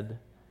head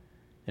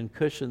and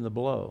cushion the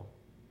blow.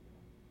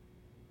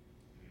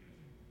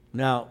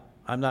 Now,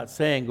 I'm not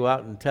saying go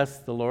out and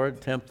test the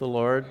Lord, tempt the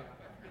Lord.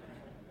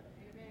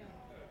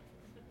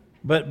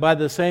 But by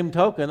the same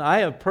token, I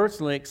have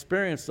personally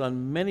experienced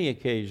on many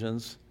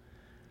occasions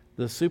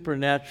the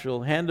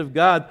supernatural hand of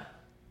God.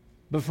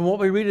 But from what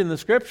we read in the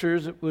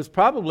Scriptures, it was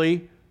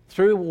probably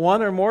through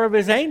one or more of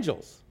his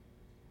angels.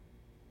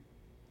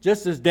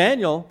 Just as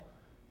Daniel,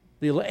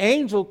 the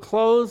angel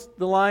closed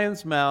the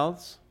lions'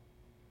 mouths.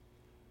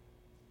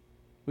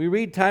 We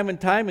read time and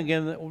time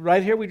again,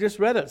 right here we just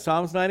read it,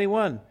 Psalms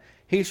 91.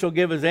 He shall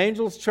give his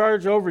angels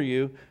charge over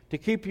you to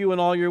keep you in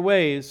all your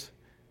ways.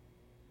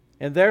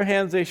 In their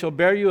hands they shall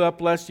bear you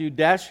up, lest you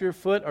dash your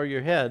foot or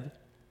your head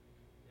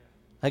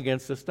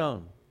against a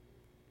stone.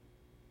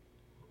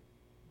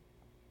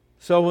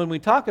 So when we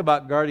talk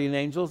about guardian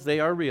angels, they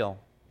are real.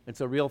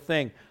 It's a real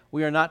thing.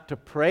 We are not to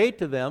pray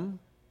to them.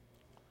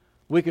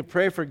 We could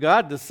pray for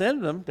God to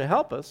send them to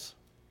help us.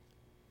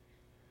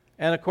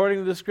 And according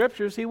to the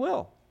Scriptures, he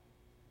will.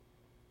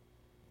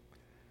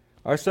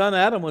 Our son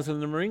Adam was in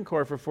the Marine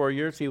Corps for 4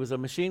 years. He was a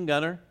machine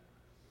gunner.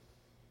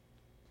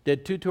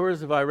 Did 2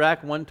 tours of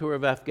Iraq, 1 tour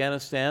of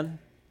Afghanistan,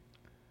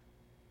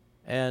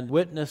 and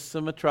witnessed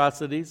some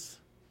atrocities.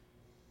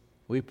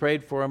 We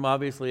prayed for him,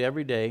 obviously,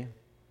 every day,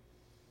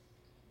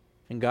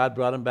 and God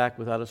brought him back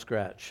without a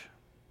scratch.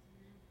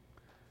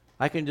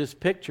 I can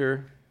just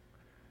picture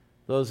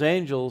those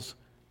angels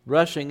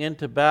rushing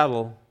into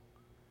battle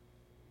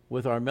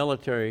with our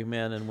military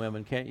men and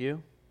women, can't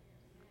you?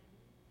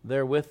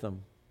 They're with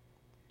them.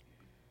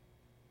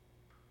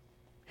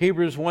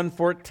 Hebrews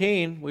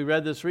 1:14, we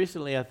read this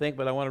recently, I think,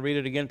 but I want to read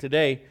it again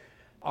today.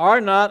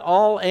 Are not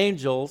all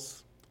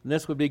angels, and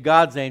this would be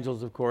God's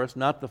angels, of course,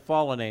 not the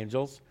fallen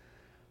angels,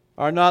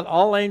 Are not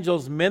all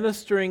angels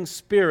ministering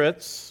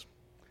spirits,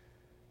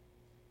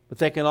 but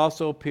they can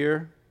also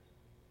appear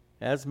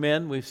as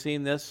men? We've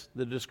seen this,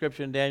 the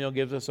description Daniel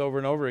gives us over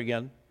and over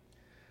again.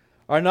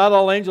 Are not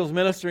all angels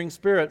ministering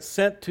spirits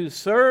sent to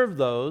serve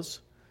those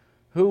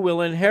who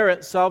will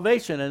inherit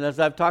salvation? And as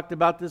I've talked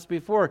about this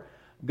before,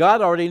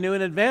 God already knew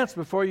in advance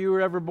before you were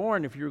ever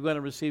born if you were going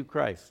to receive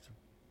Christ,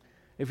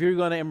 if you were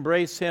going to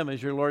embrace Him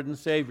as your Lord and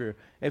Savior,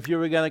 if you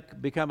were going to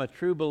become a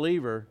true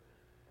believer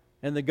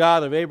in the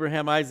God of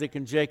Abraham, Isaac,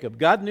 and Jacob.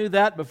 God knew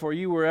that before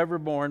you were ever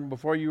born,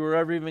 before you were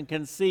ever even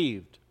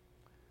conceived.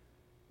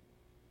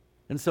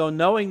 And so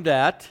knowing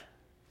that,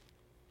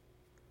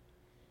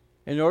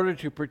 in order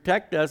to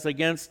protect us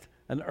against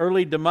an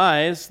early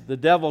demise, the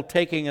devil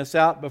taking us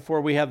out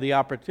before we have the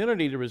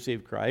opportunity to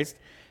receive Christ,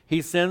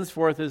 He sends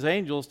forth His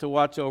angels to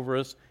watch over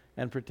us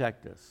and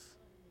protect us.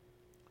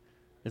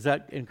 Is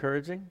that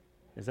encouraging?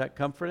 Is that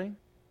comforting?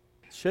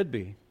 Should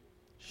be.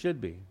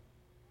 Should be.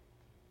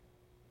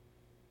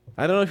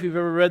 I don't know if you've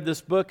ever read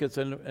this book. It's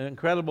an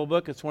incredible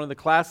book. It's one of the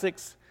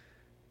classics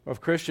of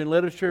Christian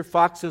literature,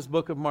 Fox's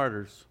Book of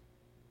Martyrs.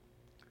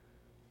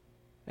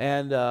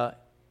 And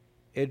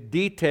it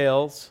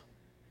details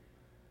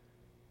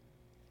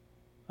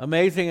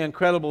amazing,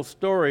 incredible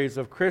stories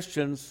of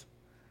Christians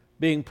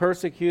being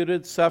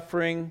persecuted,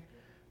 suffering,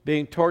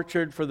 being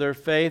tortured for their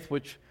faith,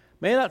 which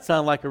may not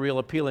sound like a real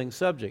appealing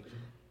subject.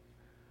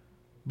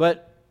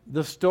 But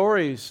the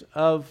stories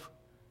of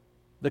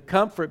the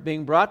comfort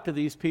being brought to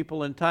these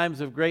people in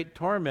times of great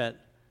torment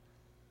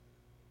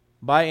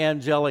by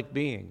angelic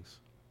beings.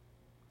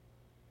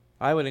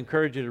 I would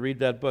encourage you to read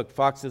that book,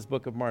 Fox's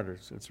Book of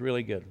Martyrs. It's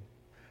really good.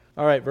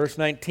 All right, verse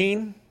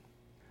 19.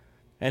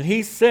 And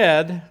he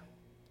said,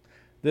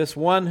 this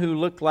one who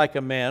looked like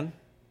a man,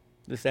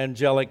 this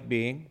angelic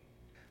being,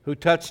 who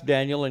touched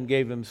Daniel and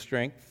gave him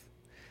strength.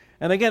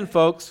 And again,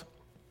 folks,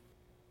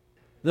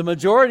 the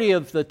majority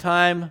of the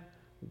time,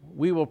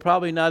 we will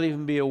probably not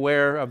even be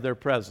aware of their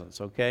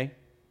presence, okay?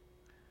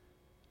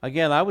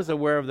 Again, I was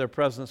aware of their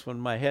presence when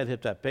my head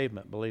hit that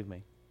pavement, believe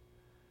me.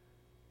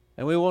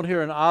 And we won't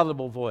hear an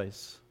audible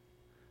voice.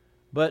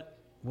 But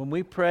when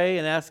we pray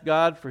and ask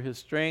God for His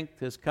strength,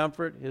 His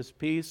comfort, His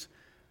peace,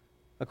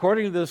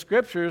 according to the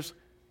Scriptures,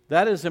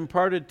 that is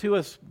imparted to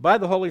us by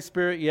the Holy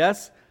Spirit,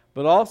 yes,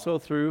 but also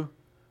through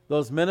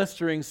those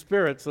ministering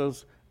spirits,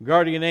 those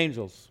guardian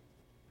angels.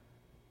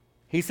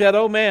 He said,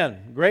 O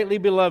man, greatly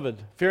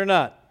beloved, fear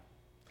not.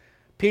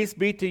 Peace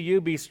be to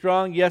you, be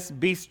strong, yes,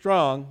 be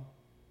strong.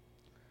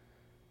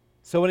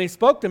 So when he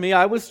spoke to me,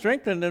 I was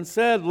strengthened and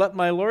said, let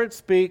my Lord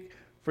speak,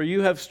 for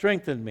you have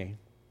strengthened me.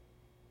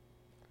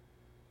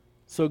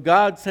 So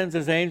God sends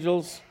His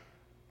angels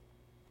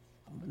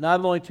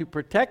not only to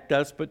protect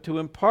us, but to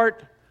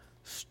impart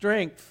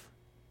strength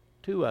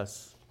to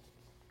us.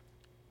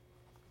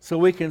 So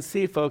we can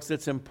see, folks,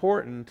 it's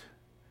important.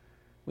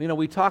 You know,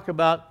 we talk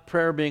about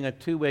prayer being a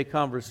two-way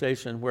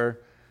conversation where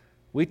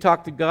we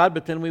talk to God,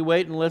 but then we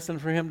wait and listen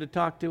for Him to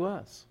talk to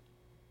us.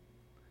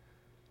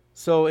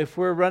 So if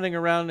we're running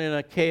around in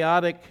a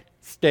chaotic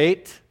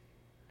state,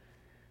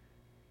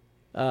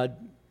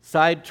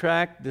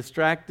 sidetracked,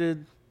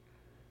 distracted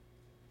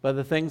by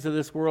the things of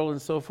this world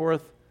and so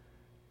forth,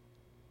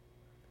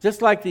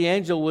 just like the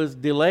angel was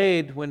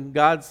delayed when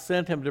God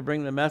sent him to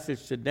bring the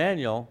message to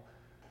Daniel,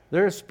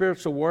 there is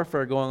spiritual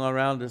warfare going on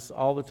around us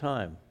all the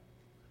time.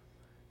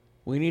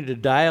 We need to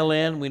dial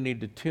in, we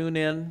need to tune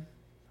in,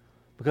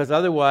 because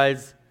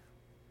otherwise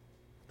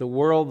the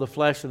world, the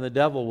flesh, and the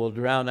devil will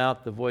drown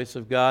out the voice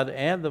of God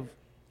and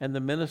the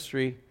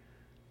ministry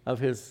of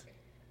His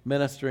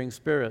ministering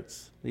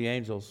spirits, the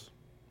angels.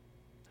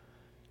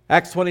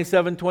 Acts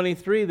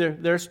 27:23,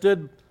 there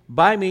stood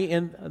by me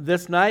in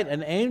this night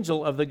an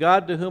angel of the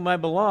God to whom I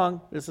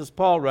belong, this is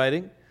Paul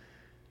writing,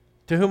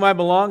 to whom I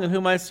belong and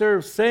whom I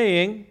serve,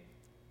 saying,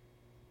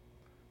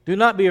 do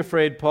not be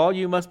afraid, Paul,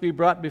 you must be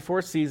brought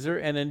before Caesar,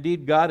 and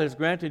indeed God has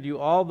granted you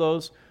all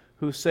those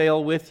who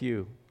sail with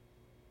you.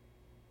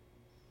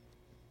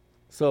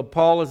 So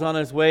Paul is on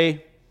his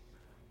way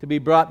to be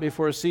brought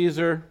before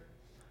Caesar.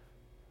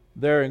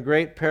 They're in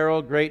great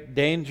peril, great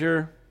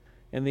danger,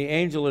 and the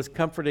angel is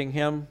comforting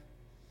him.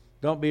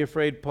 Don't be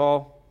afraid,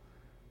 Paul.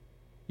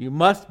 You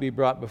must be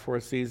brought before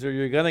Caesar.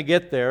 You're going to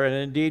get there, and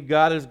indeed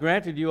God has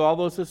granted you all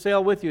those who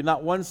sail with you.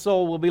 Not one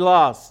soul will be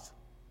lost.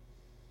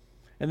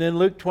 And then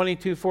Luke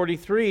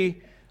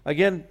 22:43,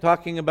 again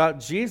talking about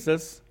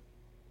Jesus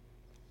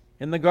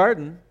in the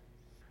garden,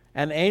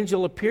 an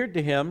angel appeared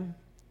to him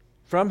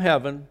from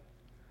heaven,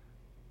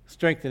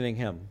 strengthening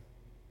him.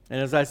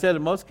 And as I said,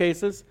 in most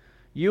cases,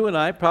 you and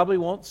I probably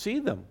won't see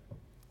them.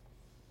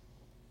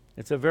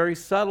 It's a very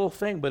subtle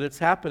thing, but it's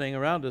happening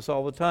around us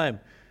all the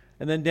time.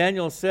 And then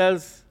Daniel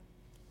says,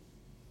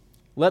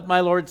 let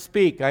my Lord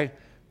speak. I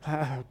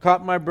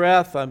caught my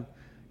breath.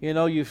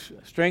 You've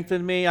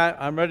strengthened me.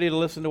 I'm ready to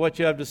listen to what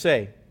you have to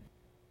say.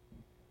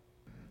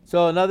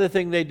 So another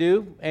thing they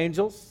do,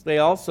 angels, they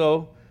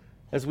also,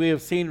 as we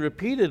have seen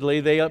repeatedly,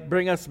 they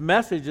bring us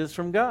messages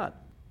from God.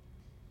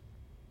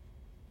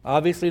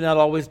 Obviously not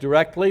always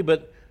directly,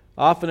 but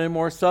often in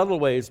more subtle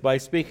ways, by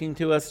speaking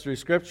to us through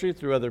Scripture,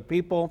 through other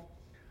people,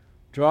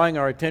 drawing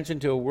our attention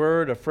to a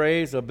word, a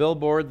phrase, a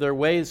billboard. Their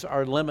ways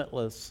are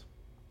limitless.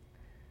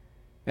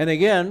 And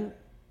again,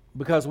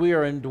 because we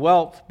are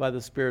indwelt by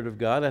the Spirit of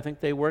God, I think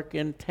they work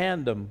in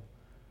tandem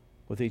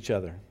with each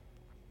other.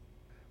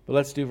 But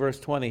let's do verse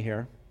 20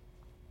 here.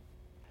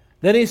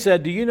 Then he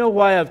said, "Do you know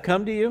why I've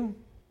come to you?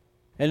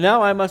 And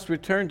now I must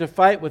return to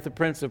fight with the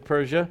prince of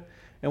Persia.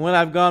 And when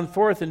I've gone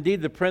forth,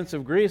 indeed the prince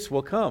of Greece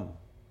will come."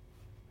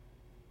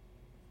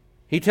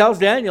 He tells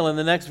Daniel in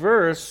the next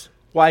verse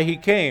why he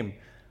came.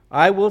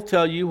 "I will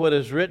tell you what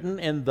is written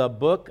in the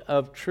book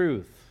of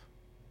truth."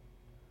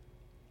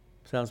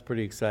 Sounds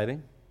pretty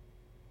exciting.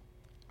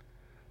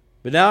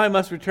 "But now I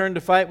must return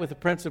to fight with the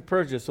prince of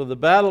Persia." So the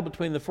battle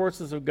between the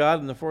forces of God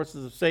and the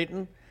forces of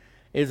Satan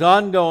is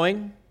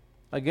ongoing.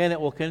 Again,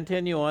 it will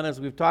continue on as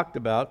we've talked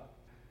about.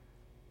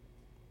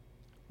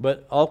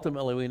 But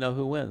ultimately we know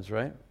who wins,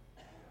 right?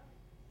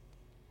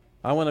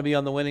 I want to be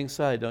on the winning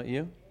side, don't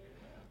you?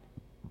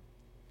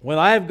 "When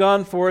I have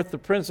gone forth, the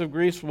prince of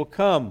Greece will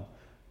come."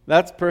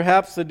 That's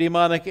perhaps the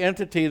demonic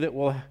entity that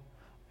will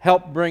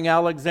help bring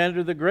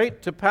Alexander the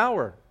Great to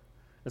power.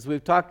 As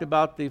we've talked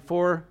about the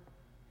 4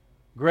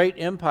 great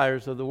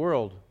empires of the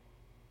world.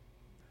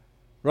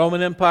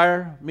 Roman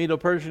Empire,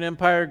 Medo-Persian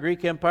Empire,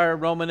 Greek Empire,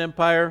 Roman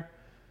Empire.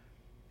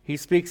 He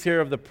speaks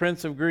here of the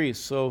Prince of Greece,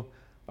 so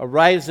a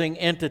rising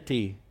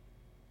entity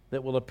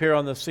that will appear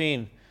on the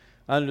scene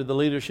under the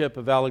leadership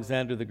of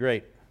Alexander the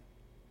Great.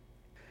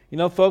 You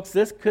know, folks,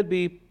 this could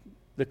be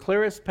the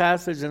clearest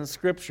passage in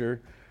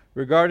Scripture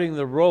regarding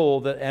the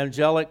role that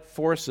angelic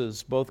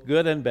forces, both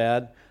good and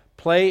bad,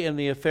 play in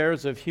the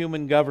affairs of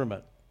human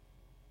government.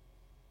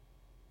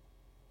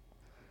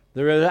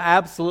 There is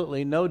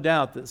absolutely no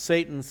doubt that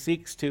Satan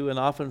seeks to and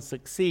often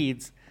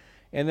succeeds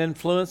in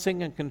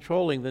influencing and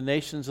controlling the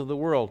nations of the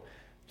world.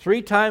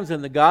 3 times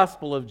in the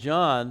Gospel of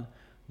John,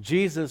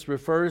 Jesus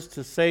refers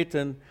to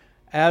Satan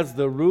as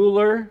the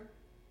ruler,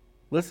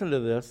 listen to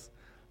this,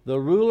 the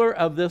ruler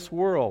of this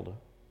world.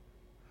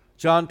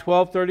 John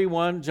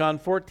 12:31, John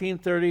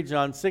 14:30,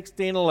 John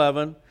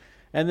 16:11,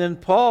 and then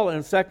Paul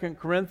in 2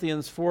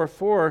 Corinthians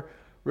 4:4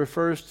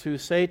 refers to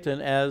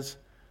Satan as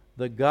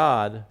the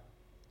god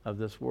of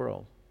this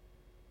world.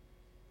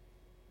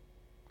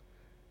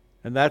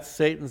 And that's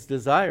Satan's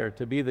desire,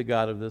 to be the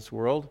god of this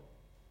world.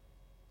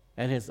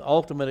 And his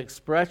ultimate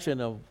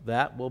expression of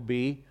that will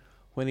be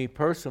when he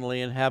personally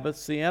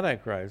inhabits the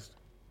Antichrist.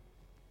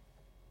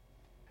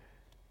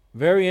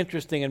 Very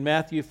interesting in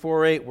Matthew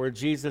 4:8, where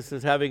Jesus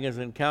is having his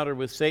encounter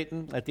with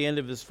Satan at the end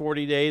of his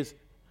 40 days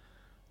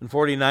and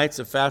 40 nights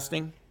of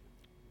fasting.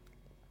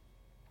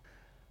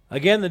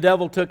 Again, the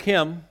devil took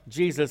him,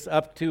 Jesus,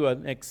 up to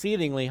an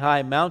exceedingly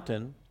high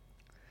mountain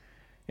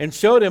and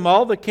showed him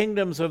all the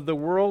kingdoms of the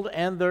world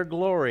and their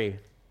glory.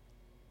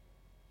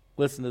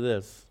 Listen to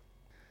this.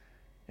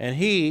 And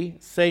he,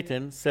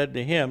 Satan, said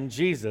to him,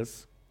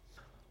 Jesus,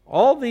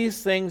 "All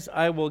these things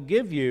I will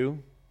give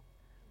you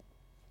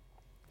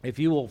if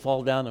you will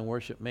fall down and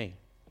worship me."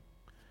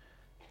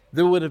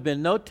 There would have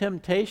been no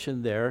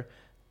temptation there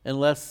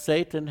unless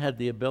Satan had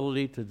the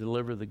ability to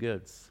deliver the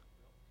goods.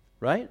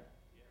 Right?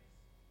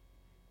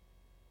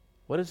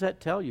 What does that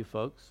tell you,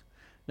 folks?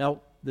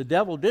 Now, the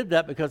devil did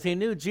that because he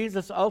knew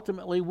Jesus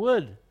ultimately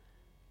would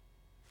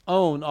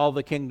own all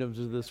the kingdoms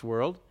of this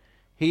world.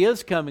 He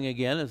is coming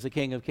again as the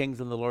King of Kings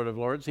and the Lord of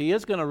Lords. He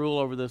is going to rule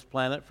over this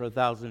planet for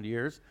 1,000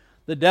 years.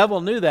 The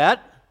devil knew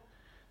that.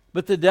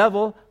 But the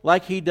devil,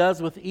 like he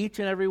does with each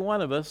and every one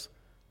of us,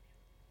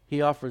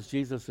 he offers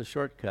Jesus a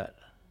shortcut.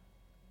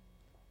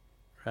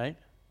 Right?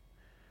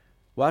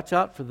 Watch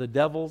out for the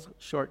devil's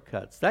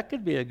shortcuts. That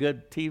could be a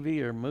good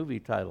TV or movie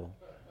title.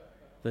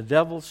 The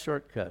devil's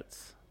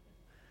shortcuts.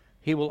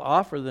 He will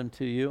offer them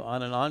to you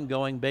on an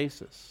ongoing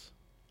basis.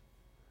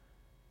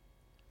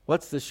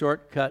 What's the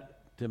shortcut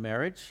to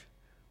marriage?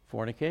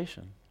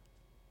 Fornication.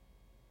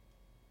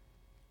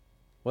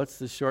 What's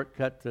the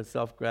shortcut to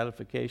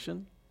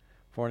self-gratification?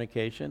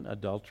 Fornication,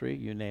 adultery,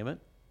 you name it.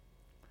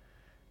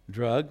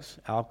 Drugs,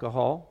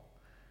 alcohol.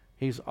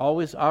 He's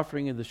always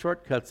offering you the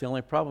shortcuts. The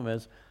only problem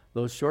is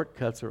those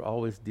shortcuts are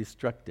always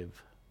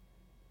destructive.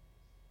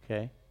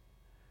 Okay?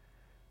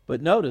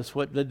 But notice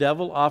what the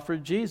devil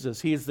offered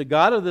Jesus. He's the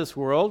god of this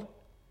world.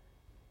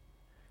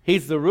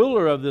 He's the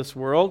ruler of this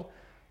world.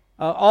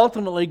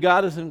 Ultimately,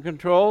 God is in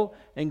control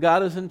and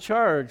God is in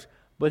charge.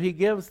 But he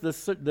gives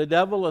the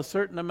devil a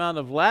certain amount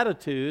of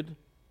latitude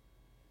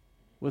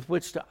with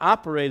which to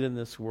operate in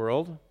this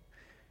world.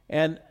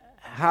 And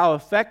how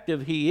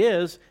effective he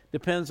is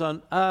depends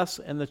on us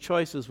and the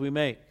choices we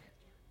make.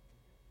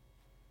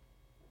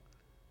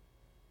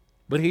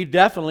 But he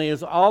definitely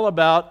is all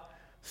about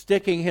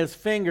sticking his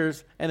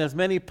fingers in as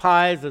many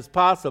pies as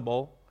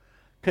possible,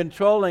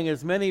 controlling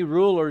as many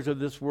rulers of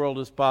this world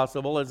as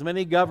possible, as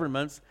many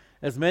governments,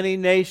 as many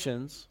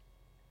nations.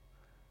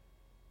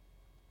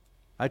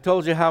 I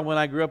told you how when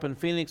I grew up in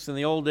Phoenix in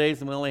the old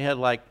days and we only had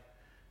like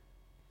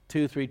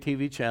 2-3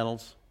 TV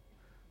channels,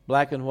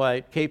 black and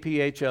white,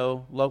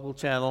 KPHO, local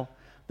channel,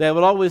 they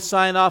would always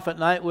sign off at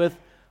night with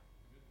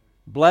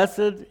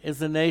Blessed is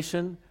the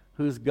nation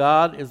whose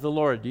God is the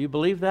Lord. Do you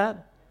believe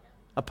that?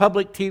 A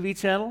public TV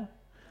channel?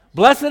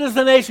 Blessed is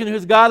the nation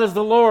whose God is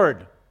the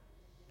Lord.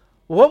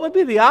 What would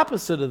be the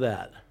opposite of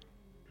that?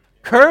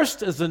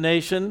 Cursed is the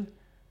nation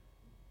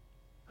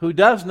who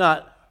does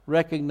not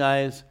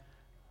recognize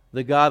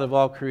the God of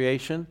all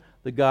creation,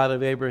 the God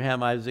of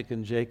Abraham, Isaac,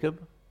 and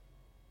Jacob.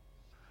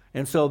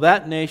 And so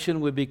that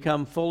nation would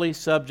become fully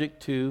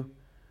subject to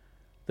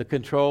the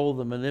control,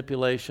 the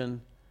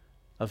manipulation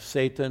of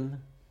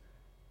Satan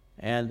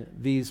and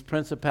these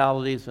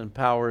principalities and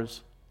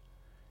powers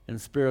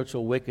and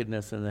spiritual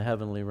wickedness in the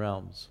heavenly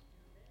realms.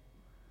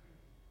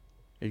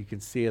 And you can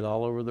see it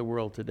all over the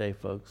world today,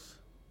 folks.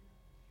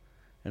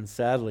 And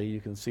sadly,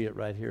 you can see it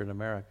right here in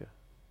America.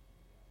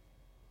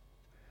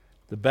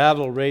 The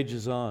battle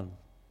rages on.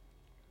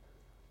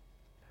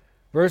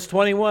 Verse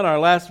 21, our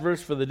last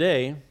verse for the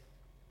day.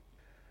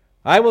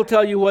 I will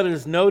tell you what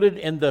is noted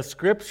in the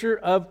Scripture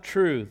of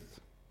truth.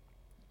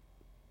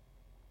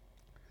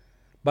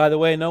 By the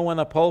way, no one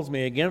upholds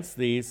me against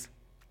these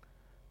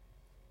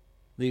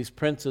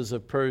princes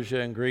of Persia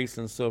and Greece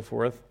and so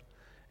forth,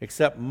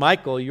 except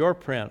Michael, your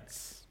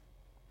prince.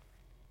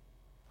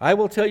 I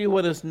will tell you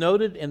what is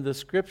noted in the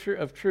Scripture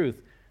of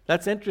truth.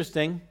 That's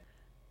interesting.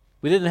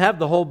 We didn't have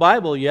the whole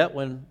Bible yet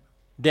when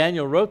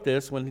Daniel wrote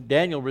this, when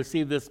Daniel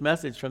received this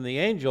message from the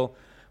angel.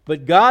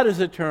 But God is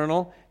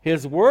eternal.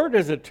 His word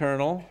is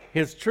eternal.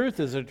 His truth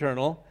is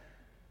eternal.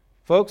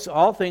 Folks,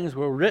 all things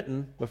were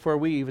written before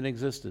we even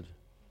existed.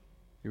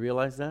 You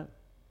realize that?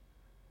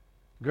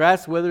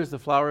 Grass withers, the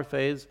flower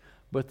fades,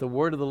 but the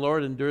word of the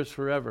Lord endures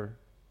forever.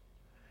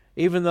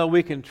 Even though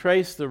we can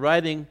trace the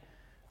writing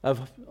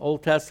of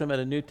Old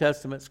Testament and New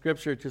Testament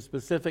Scripture to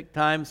specific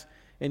times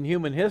in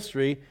human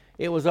history,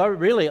 it was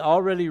really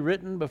already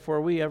written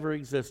before we ever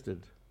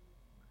existed.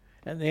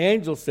 And the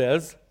angel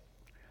says,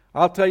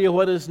 I'll tell you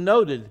what is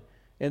noted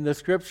in the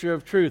Scripture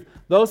of truth.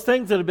 Those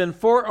things that have been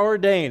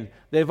foreordained,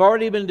 they've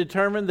already been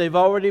determined, they've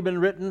already been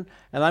written,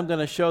 and I'm going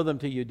to show them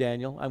to you,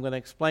 Daniel. I'm going to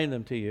explain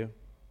them to you.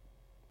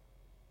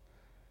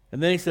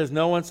 And then he says,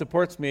 no one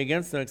supports me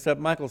against them except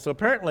Michael. So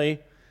apparently,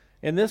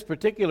 in this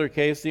particular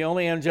case, the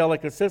only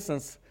angelic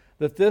assistance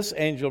that this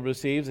angel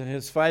receives in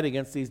his fight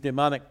against these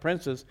demonic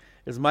princes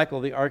is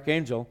Michael the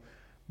archangel.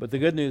 But the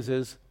good news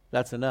is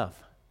that's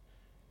enough,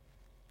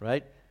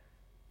 right?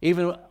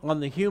 Even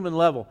on the human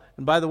level.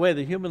 And by the way,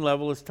 the human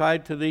level is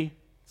tied to the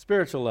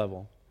spiritual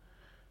level.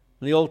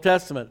 In the Old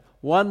Testament,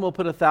 1 will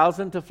put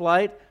 1,000 to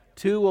flight,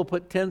 2 will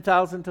put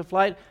 10,000 to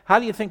flight. How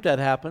do you think that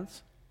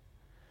happens?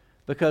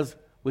 Because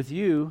with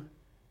you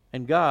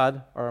and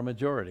God are a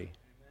majority.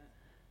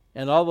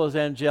 And all those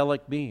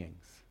angelic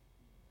beings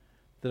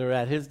that are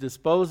at his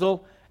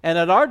disposal and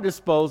at our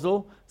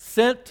disposal,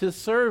 sent to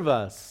serve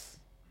us.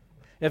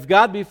 If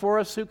God be for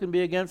us, who can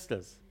be against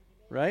us?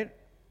 Right?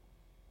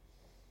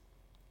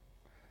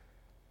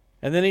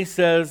 And then he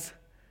says,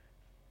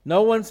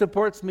 no one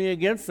supports me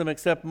against them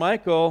except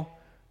Michael,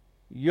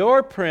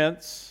 your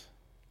prince.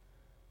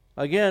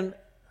 Again,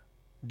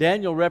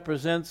 Daniel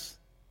represents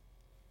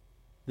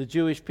the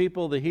Jewish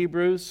people, the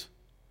Hebrews.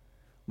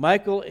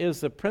 Michael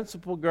is the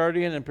principal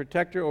guardian and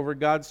protector over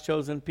God's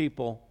chosen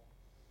people.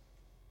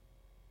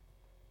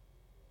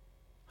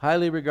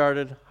 Highly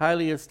regarded,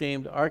 highly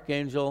esteemed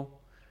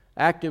archangel,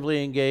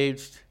 actively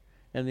engaged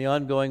in the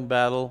ongoing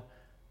battle,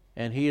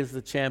 and he is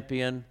the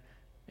champion,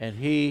 and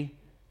he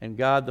and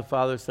God the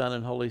Father, Son,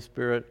 and Holy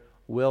Spirit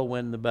will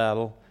win the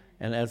battle,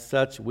 and as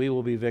such, we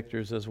will be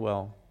victors as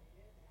well.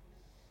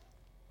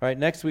 All right,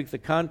 next week, the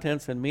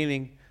contents and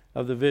meaning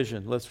of the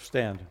vision. Let's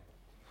stand.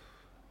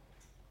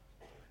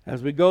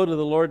 As we go to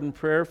the Lord in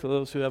prayer, for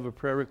those who have a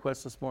prayer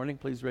request this morning,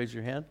 please raise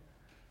your hand.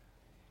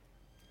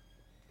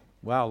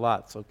 Wow,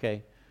 lots,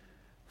 okay.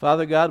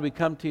 Father God, we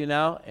come to you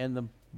now in the